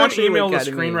 so Everyone it's actually email the what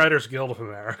got me- Screenwriters Guild of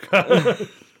America.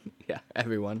 Yeah,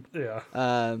 everyone.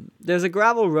 Yeah. There's a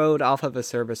gravel road off of a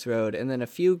service road, and then a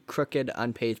few crooked,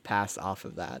 unpaved paths off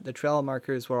of that. The trail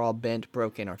markers were all bent,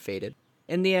 broken, or faded.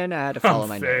 In the end, I had to follow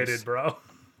my Faded, nose. bro.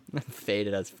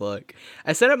 Faded as fuck.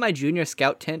 I set up my junior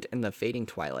scout tent in the fading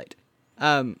twilight.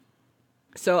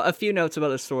 So a few notes about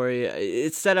the story.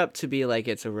 It's set up to be like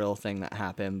it's a real thing that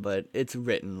happened, but it's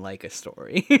written like a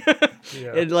story.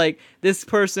 Yeah. It like this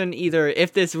person either,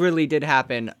 if this really did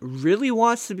happen, really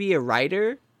wants to be a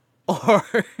writer, or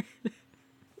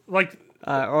Like,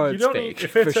 or you it's don't fake. need,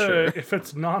 if it's for sure. if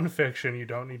it's nonfiction, you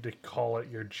don't need to call it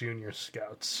your Junior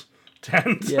Scouts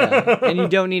tent. Yeah, and you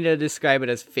don't need to describe it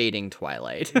as fading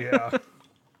twilight. Yeah.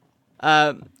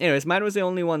 Anyways, mine was the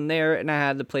only one there, and I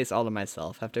had the place all to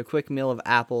myself. After a quick meal of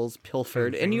apples,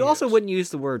 pilfered, and you also Convenient. wouldn't use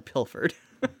the word pilfered.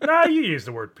 Nah, you use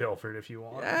the word pilfered if you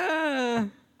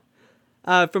want.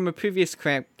 From a previous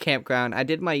campground, I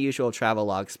did my usual travel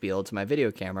log spiel to my video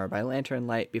camera by lantern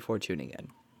light before tuning in.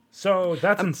 So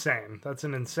that's insane. That's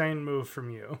an insane move from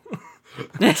you.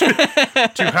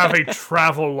 to have a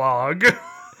travel log.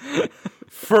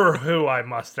 For who, I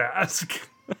must ask.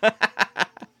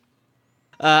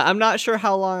 I'm not sure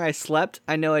how long I slept.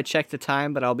 I know I checked the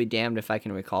time, but I'll be damned if I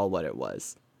can recall what it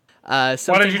was. Why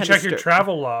did you check your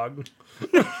travel log?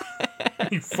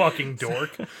 You fucking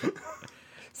dork.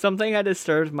 Something had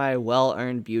disturbed my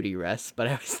well-earned beauty rest, but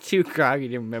I was too groggy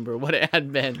to remember what it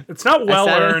had been. It's not well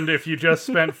sat in- earned if you just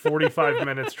spent 45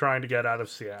 minutes trying to get out of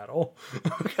Seattle.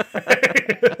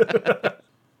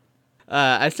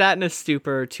 I sat in a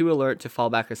stupor, too alert to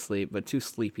fall back asleep, but too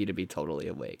sleepy to be totally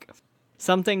awake.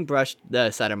 Something brushed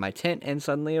the side of my tent, and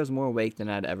suddenly I was more awake than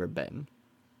I'd ever been.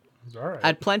 All right. I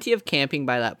had plenty of camping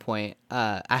by that point.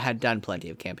 I had done plenty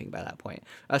of camping by that point.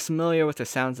 I was familiar with the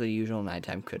sounds of the usual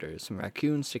nighttime critters, from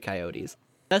raccoons to coyotes.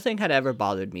 Nothing had ever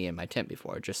bothered me in my tent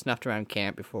before, just snuffed around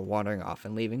camp before wandering off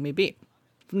and leaving me be.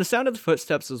 From the sound of the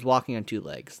footsteps, I was walking on two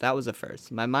legs. That was the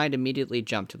first. My mind immediately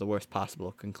jumped to the worst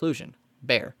possible conclusion.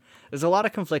 Bear. There's a lot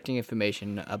of conflicting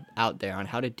information out there on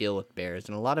how to deal with bears,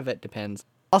 and a lot of it depends.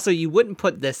 Also, you wouldn't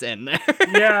put this in there.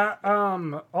 Yeah,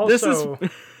 This also,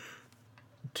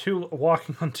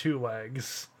 walking on two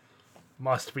legs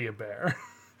must be a bear.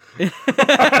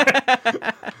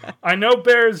 I know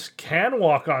bears can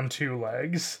walk on two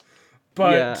legs,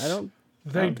 but Yeah, I don't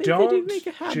think they do make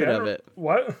a habit of it.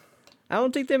 What? I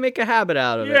don't think they make a habit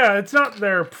out of it. Yeah, it's not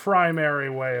their primary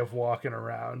way of walking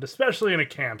around, especially in a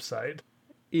campsite.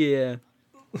 Yeah.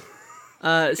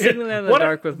 Sitting there in the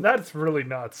dark with... That's really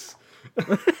nuts.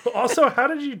 Also, how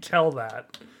did you tell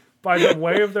that? By the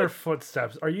way of their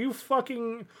footsteps. Are you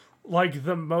fucking like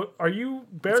are you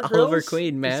Bear It's Grylls? Oliver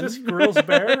Queen, man. Is this Grylls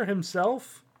Bear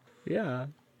himself? Yeah.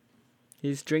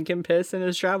 He's drinking piss in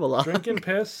his travel log. Drinking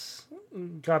piss.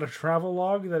 Got a travel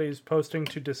log that he's posting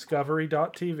to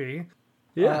discovery.tv.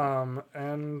 Yeah.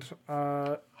 And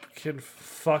can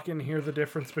fucking hear the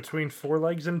difference between four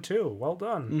legs and two. Well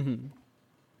done.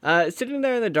 Sitting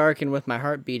there in the dark and with my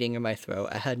heart beating in my throat,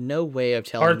 I had no way of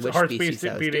telling which Heart species I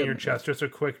was beating dealing your with. chest. Just a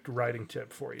quick writing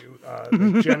tip for you.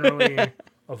 Generally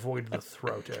avoid the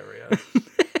throat area.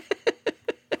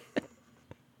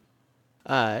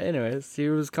 Anyways, he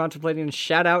was contemplating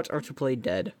shout out or to play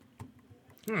dead.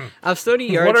 I was 30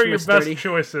 yards What are from your a sturdy... best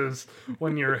choices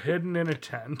when you're hidden in a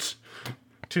tent?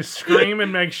 To scream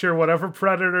and make sure whatever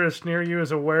predator is near you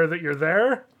is aware that you're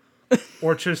there?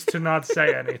 Or just to not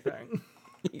say anything?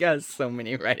 You got so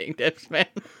many writing tips, man.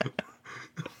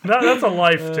 No, that's a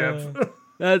life tip.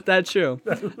 That's true.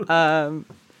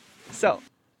 So,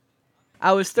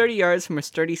 I was 30 yards from a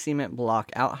sturdy cement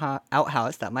block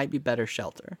outhouse that might be better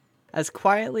shelter. As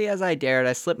quietly as I dared,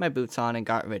 I slipped my boots on and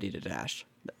got ready to dash.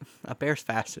 A bear's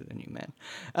faster than you, man.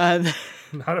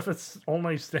 Not if it's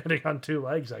only standing on two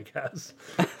legs, I guess.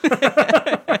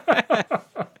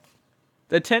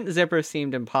 The tent zipper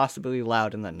seemed impossibly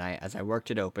loud in the night as I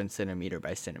worked it open centimeter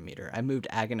by centimeter. I moved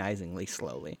agonizingly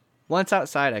slowly. Once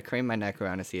outside, I craned my neck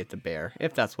around to see if the bear,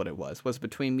 if that's what it was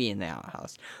between me and the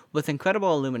outhouse. With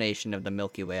incredible illumination of the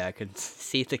Milky Way, I could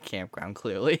see the campground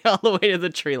clearly, all the way to the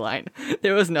tree line.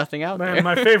 There was nothing out there. Man,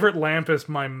 my favorite lamp is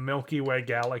my Milky Way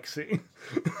galaxy.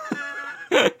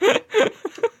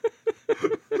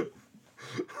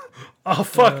 Oh,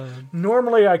 fuck.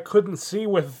 Normally I couldn't see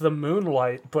with the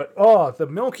moonlight, but the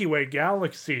Milky Way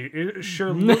galaxy is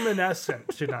sure luminescent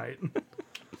tonight.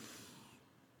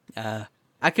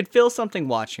 I could feel something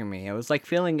watching me. It was like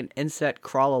feeling an insect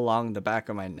crawl along the back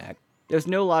of my neck. There's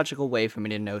no logical way for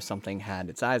me to know something had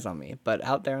its eyes on me, but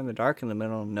out there in the dark in the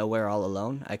middle of nowhere all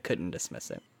alone, I couldn't dismiss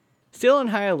it. Still on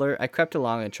high alert, I crept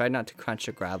along and tried not to crunch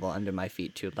the gravel under my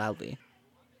feet too loudly.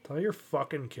 Tell your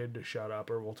fucking kid to shut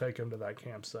up or we'll take him to that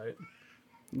campsite.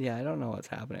 Yeah, I don't know what's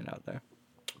happening out there.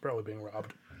 Probably being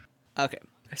robbed. Okay,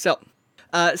 so,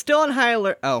 still on high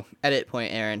alert. Oh, edit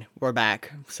point, Aaron. We're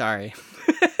back. Sorry.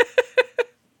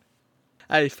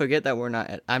 I forget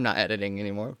that I'm not editing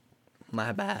anymore.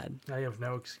 My bad. I have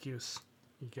no excuse.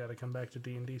 You gotta come back to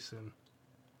D&D soon.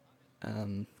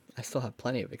 I still have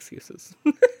plenty of excuses.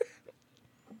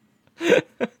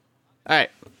 Alright.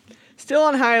 Still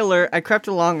on high alert, I crept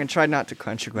along and tried not to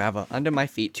crunch the gravel under my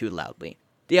feet too loudly.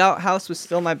 The outhouse was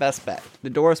still my best bet. The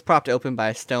door was propped open by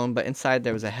a stone, but inside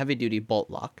there was a heavy-duty bolt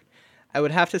lock. I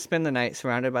would have to spend the night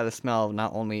surrounded by the smell of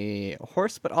not only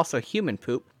horse but also human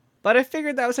poop, but I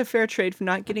figured that was a fair trade for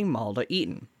not getting mauled or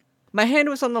eaten. My hand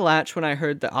was on the latch when I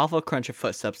heard the awful crunch of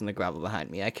footsteps in the gravel behind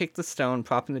me. I kicked the stone,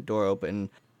 propping the door open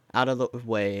out of the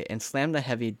way, and slammed the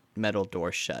heavy metal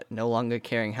door shut, no longer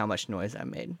caring how much noise I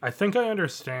made. I think I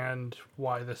understand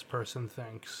why this person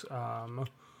thinks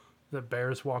that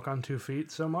bears walk on 2 feet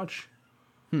so much.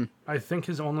 I think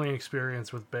his only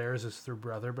experience with bears is through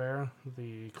Brother Bear,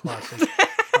 the classic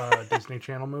Disney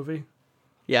Channel movie.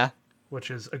 Yeah.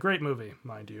 Which is a great movie,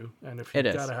 mind you. And if It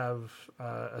you've is. got to have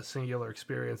a singular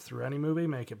experience through any movie,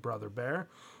 make it Brother Bear.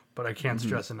 But I can't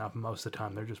stress enough, most of the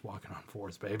time they're just walking on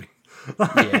 4s, baby.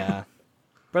 Yeah.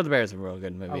 Brother Bear is a real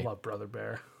good movie. I love Brother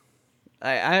Bear.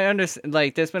 I understand,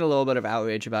 like, there's been a little bit of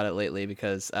outrage about it lately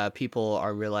because people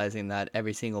are realizing that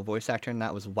every single voice actor in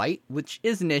that was white, which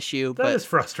is an issue, That but is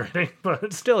frustrating,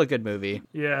 but still a good movie.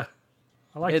 yeah.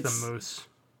 I like It's- the moose.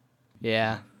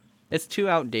 Yeah. It's too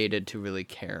outdated to really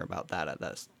care about that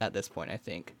at this point, I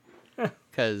think.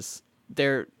 Because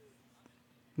their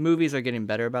movies are getting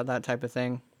better about that type of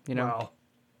thing, you know?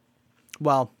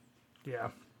 Well,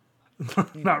 Yeah.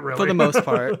 Not really. for the most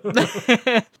part.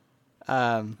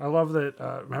 I love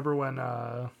that. Remember when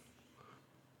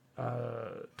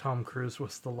Tom Cruise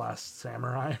was the last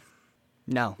samurai?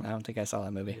 No, I don't think I saw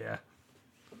that movie. Yeah.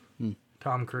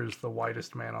 Tom Cruise, the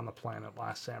whitest man on the planet,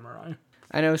 last samurai.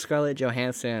 I know Scarlett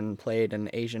Johansson played an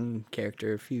Asian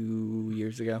character a few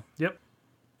years ago, Yep.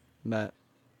 but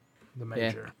The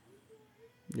Major.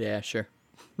 yeah, sure.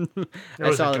 There I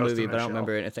was saw a the ghost movie, in but I don't shell.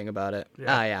 remember anything about it.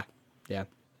 Yeah. Yeah.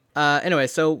 Anyway,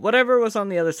 so whatever was on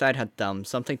the other side had thumbs.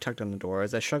 Something tugged on the door.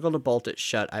 As I struggled to bolt it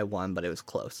shut, I won, but it was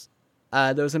close.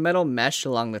 There was a metal mesh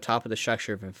along the top of the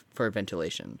structure for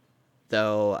ventilation.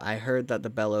 Though I heard that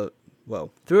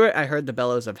through it I heard the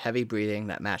bellows of heavy breathing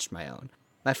that matched my own.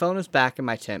 My phone was back in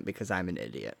my tent because I'm an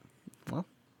idiot. Well,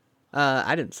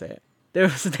 I didn't say it.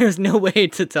 There's no way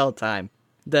to tell time.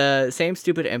 The same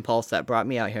stupid impulse that brought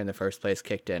me out here in the first place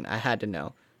kicked in. I had to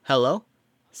know. Hello?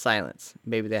 Silence.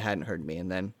 Maybe they hadn't heard me.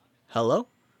 And then, hello?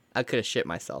 I could have shit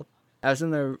myself. I was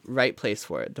in the right place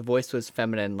for it. The voice was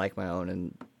feminine like my own,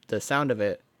 and the sound of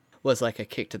it was like a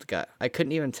kick to the gut. I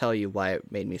couldn't even tell you why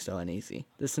it made me so uneasy.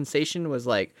 The sensation was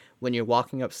like when you're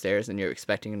walking upstairs and you're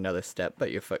expecting another step,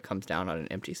 but your foot comes down on an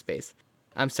empty space.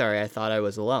 I'm sorry, I thought I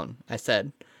was alone, I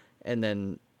said. And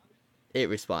then it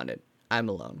responded, I'm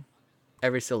alone.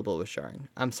 Every syllable was jarring.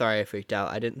 I'm sorry I freaked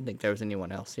out. I didn't think there was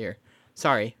anyone else here.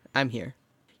 Sorry, I'm here.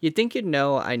 You'd think you'd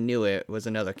know I knew it was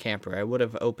another camper. I would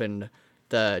have opened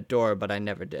the door, but I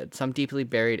never did. Some deeply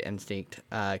buried instinct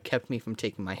kept me from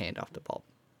taking my hand off the bulb.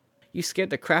 You scared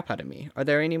the crap out of me. Are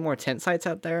there any more tent sites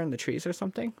out there in the trees or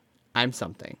something? I'm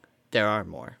something. There are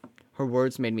more. Her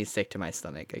words made me sick to my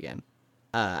stomach again.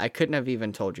 I couldn't have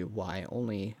even told you why,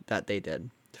 only that they did.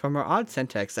 From her odd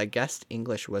syntax, I guessed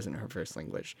English wasn't her first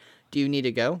language. Do you need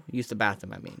to go? Use the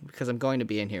bathroom, I mean, because I'm going to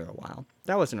be in here a while.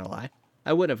 That wasn't a lie.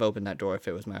 I wouldn't have opened that door if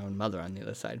it was my own mother on the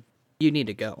other side. You need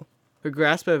to go. Her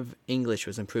grasp of English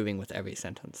was improving with every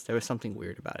sentence. There was something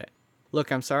weird about it. Look,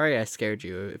 I'm sorry I scared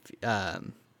you.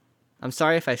 I'm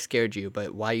sorry if I scared you,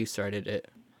 but why you started it...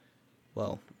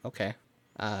 Whoa, okay.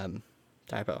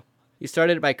 Typo. You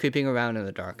started it by creeping around in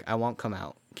the dark. I won't come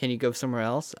out. Can you go somewhere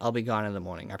else? I'll be gone in the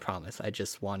morning, I promise. I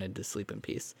just wanted to sleep in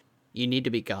peace. You need to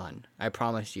be gone. I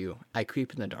promise you. I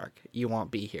creep in the dark. You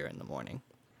won't be here in the morning.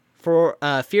 For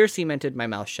fear cemented my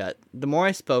mouth shut. The more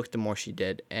I spoke, the more she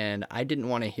did, and I didn't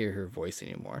want to hear her voice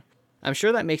anymore. I'm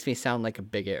sure that makes me sound like a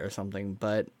bigot or something,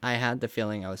 but I had the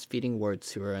feeling I was feeding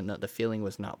words to her and that the feeling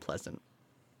was not pleasant.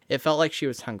 It felt like she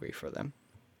was hungry for them.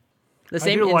 The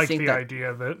same I do like instinct the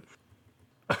idea that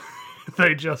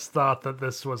they just thought that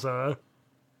this was a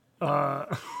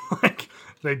like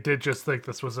they did just think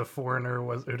this was a foreigner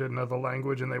who didn't know the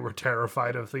language, and they were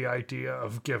terrified of the idea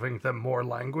of giving them more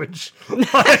language. Like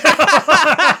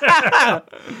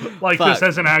Fuck. this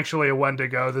isn't actually a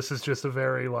Wendigo. This is just a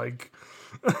very like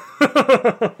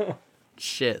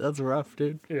Shit, that's rough,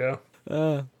 dude. yeah.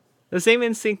 The same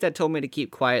instinct that told me to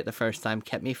keep quiet the first time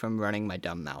kept me from running my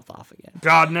dumb mouth off again.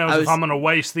 God knows if I'm going to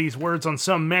waste these words on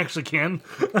some Mexican.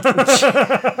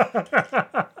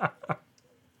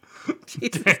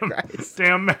 Jesus Christ.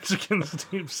 Damn Mexicans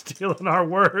keep stealing our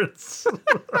words.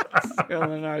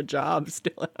 Stealing our jobs,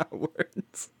 stealing our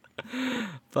words.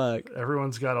 Fuck.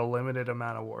 Everyone's got a limited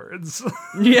amount of words.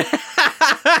 Yeah.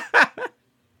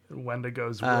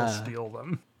 Wendigos will steal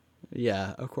them.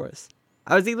 Yeah, of course.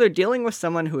 I was either dealing with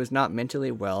someone who was not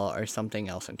mentally well or something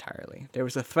else entirely. There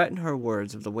was a threat in her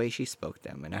words of the way she spoke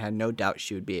them, and I had no doubt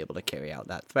she would be able to carry out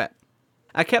that threat.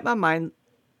 I kept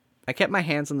my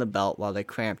hands on the belt while they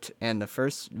cramped, and the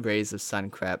first rays of sun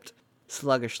crept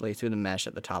sluggishly through the mesh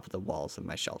at the top of the walls of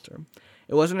my shelter.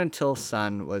 It wasn't until the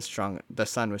sun was strong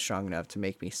enough to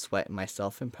make me sweat in my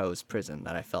self-imposed prison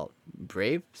that I felt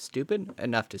brave, stupid,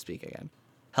 enough to speak again.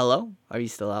 Hello? Are you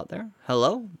still out there?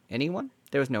 Hello? Anyone?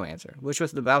 There was no answer, which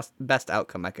was the best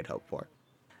outcome I could hope for.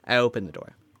 I opened the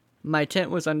door. My tent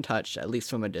was untouched, at least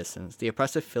from a distance. The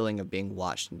oppressive feeling of being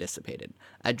watched and dissipated.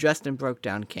 I dressed and broke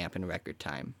down camp in record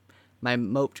time. My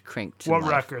mope cranked to life. What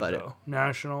record, though?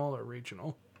 National or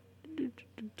regional?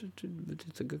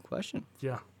 It's a good question.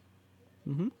 Yeah.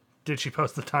 Mm-hmm. Did she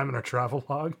post the time in her travel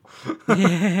log?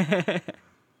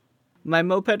 My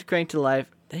moped cranked to life.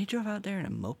 They drove out there in a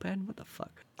moped? What the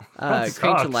fuck? Cranked to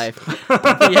sucks. life.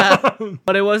 Yeah.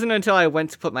 But it wasn't until I went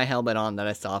to put my helmet on that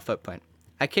I saw a footprint.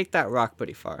 I kicked that rock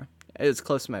pretty far. It was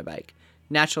close to my bike.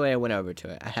 Naturally, I went over to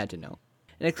it. I had to know.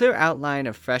 In a clear outline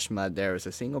of fresh mud, there was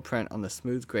a single print on the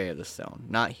smooth gray of the stone.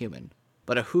 Not human,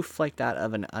 but a hoof like that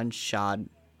of an unshod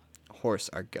horse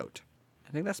or goat.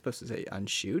 I think that's supposed to say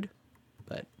unshoed,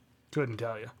 but... Couldn't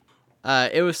tell you.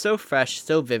 It was so fresh,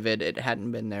 so vivid, it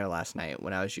hadn't been there last night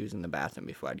when I was using the bathroom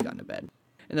before I'd gotten to bed.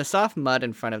 In the soft mud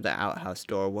in front of the outhouse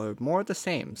door were more of the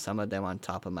same, some of them on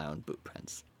top of my own boot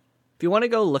prints. If you want to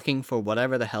go looking for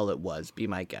whatever the hell it was, be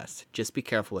my guest. Just be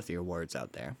careful with your words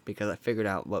out there, because I figured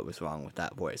out what was wrong with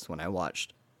that voice when I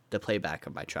watched the playback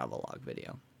of my travelogue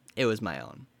video. It was my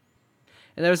own.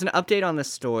 And there was an update on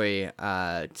this story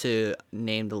to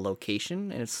name the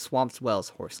location, and it's Swamps Wells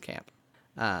Horse Camp.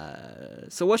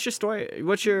 So what's your story?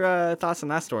 What's your thoughts on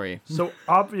that story? So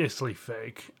obviously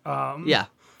fake. Yeah,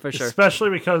 for sure.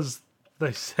 Especially because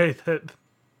they say that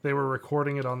they were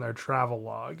recording it on their travel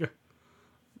log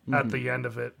at the end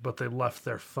of it, but they left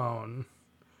their phone.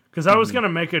 Because I was going to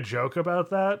make a joke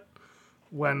about that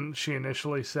when she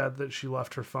initially said that she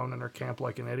left her phone in her camp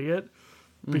like an idiot.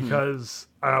 Because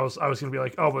I was going to be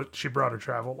like, oh, but she brought her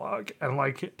travel log. And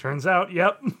like, it turns out,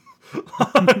 yep.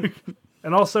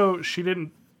 And also, she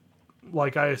didn't,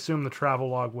 like, I assume the travel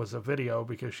log was a video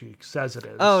because she says it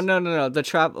is. Oh, no.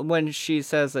 When she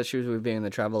says that she was reviewing the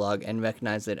travel log and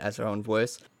recognized it as her own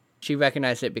voice, she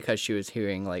recognized it because she was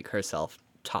hearing, like, herself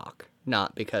talk,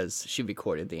 not because she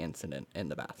recorded the incident in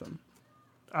the bathroom.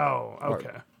 Oh,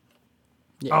 okay.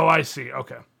 Yeah. Oh, I see.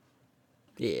 Okay.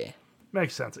 Yeah.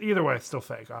 Makes sense. Either way, it's still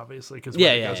fake, obviously, because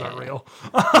Wendigos aren't real.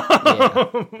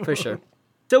 Yeah, for sure.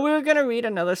 So we were going to read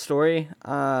another story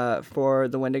for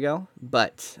the Wendigo,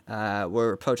 but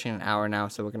we're approaching an hour now,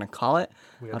 so we're going to call it.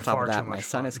 We On had top far of that, too my much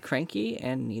son fun. is cranky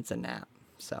and needs a nap.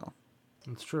 So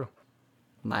It's true.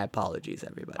 my apologies,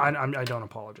 everybody. I don't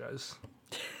apologize.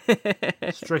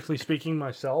 Strictly speaking,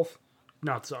 myself,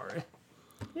 not sorry.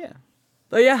 Yeah.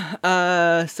 But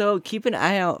yeah, so keep an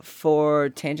eye out for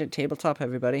Tangent Tabletop,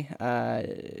 everybody.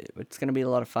 It's going to be a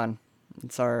lot of fun.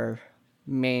 It's our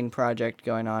main project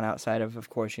going on outside of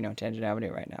course, Tangent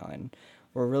Avenue right now, and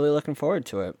we're really looking forward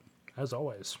to it. As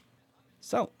always.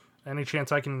 So, Any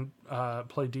chance I can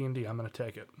play D&D, I'm going to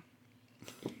take it.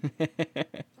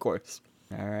 of course.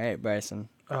 All right, Bryson.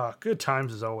 Good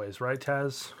times as always, right,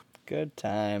 Taz? Good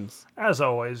times. As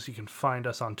always, you can find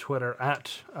us on Twitter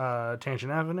at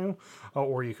Tangent Avenue,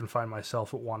 or you can find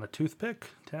myself at Want a Toothpick.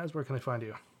 Taz, where can they find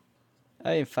you?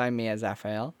 You can find me as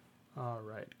Raphael. All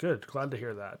right, good. Glad to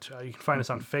hear that. You can find us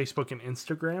on Facebook and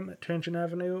Instagram at Tangent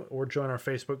Avenue, or join our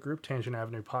Facebook group, Tangent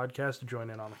Avenue Podcast, to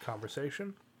join in on the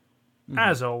conversation.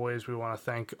 As always, we want to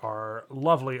thank our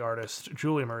lovely artist,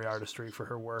 Julia Marie Artistry, for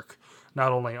her work,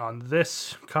 not only on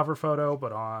this cover photo,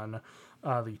 but on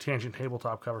the Tangent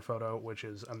Tabletop cover photo, which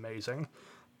is amazing.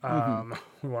 We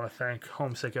want to thank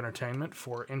Homesick Entertainment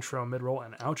for intro, mid-roll,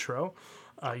 and outro.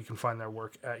 You can find their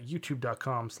work at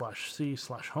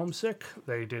youtube.com/c/homesick.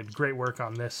 They did great work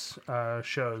on this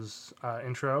show's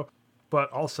intro, but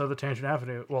also the Tangent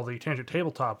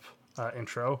Tabletop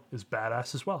intro is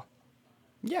badass as well.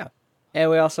 Yeah. And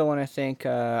we also want to thank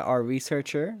our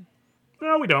researcher.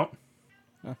 No, we don't.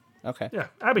 Okay. Yeah,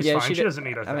 Abby's fine. She doesn't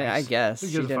need our I mean, I thanks. guess Who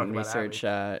she gives a fuck didn't about research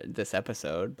this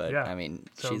episode, but Yeah, I mean,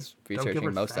 so she's don't give her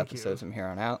researching most thank you. episodes from here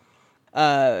on out.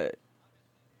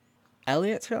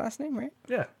 Elliot's her last name, right?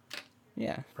 Yeah.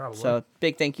 Yeah. Probably. So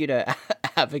big thank you to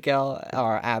Abigail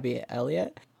or Abby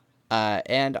Elliott,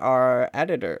 and our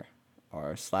editor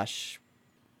or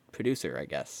 / producer, I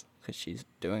guess, because she's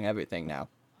doing everything now.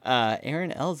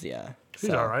 Erin Elzia. She's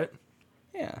all right.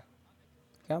 Yeah.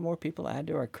 Got more people to add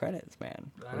to our credits,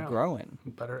 man. I We're know. growing.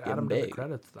 Better add Getting them to the big.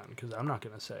 credits then, because I'm not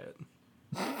going to say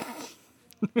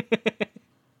it.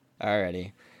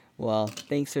 Alrighty. Well,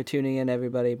 thanks for tuning in,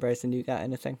 everybody. Bryson, you got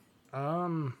anything?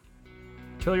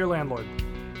 Kill your landlord.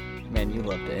 Man, you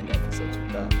love to end episodes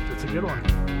with that. It's a good one.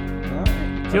 All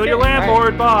right. Kill your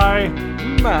landlord. Bye.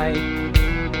 Bye.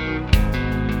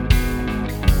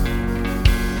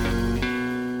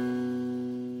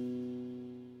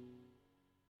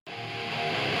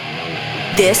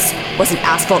 This was an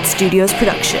Asphalt Studios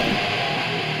production.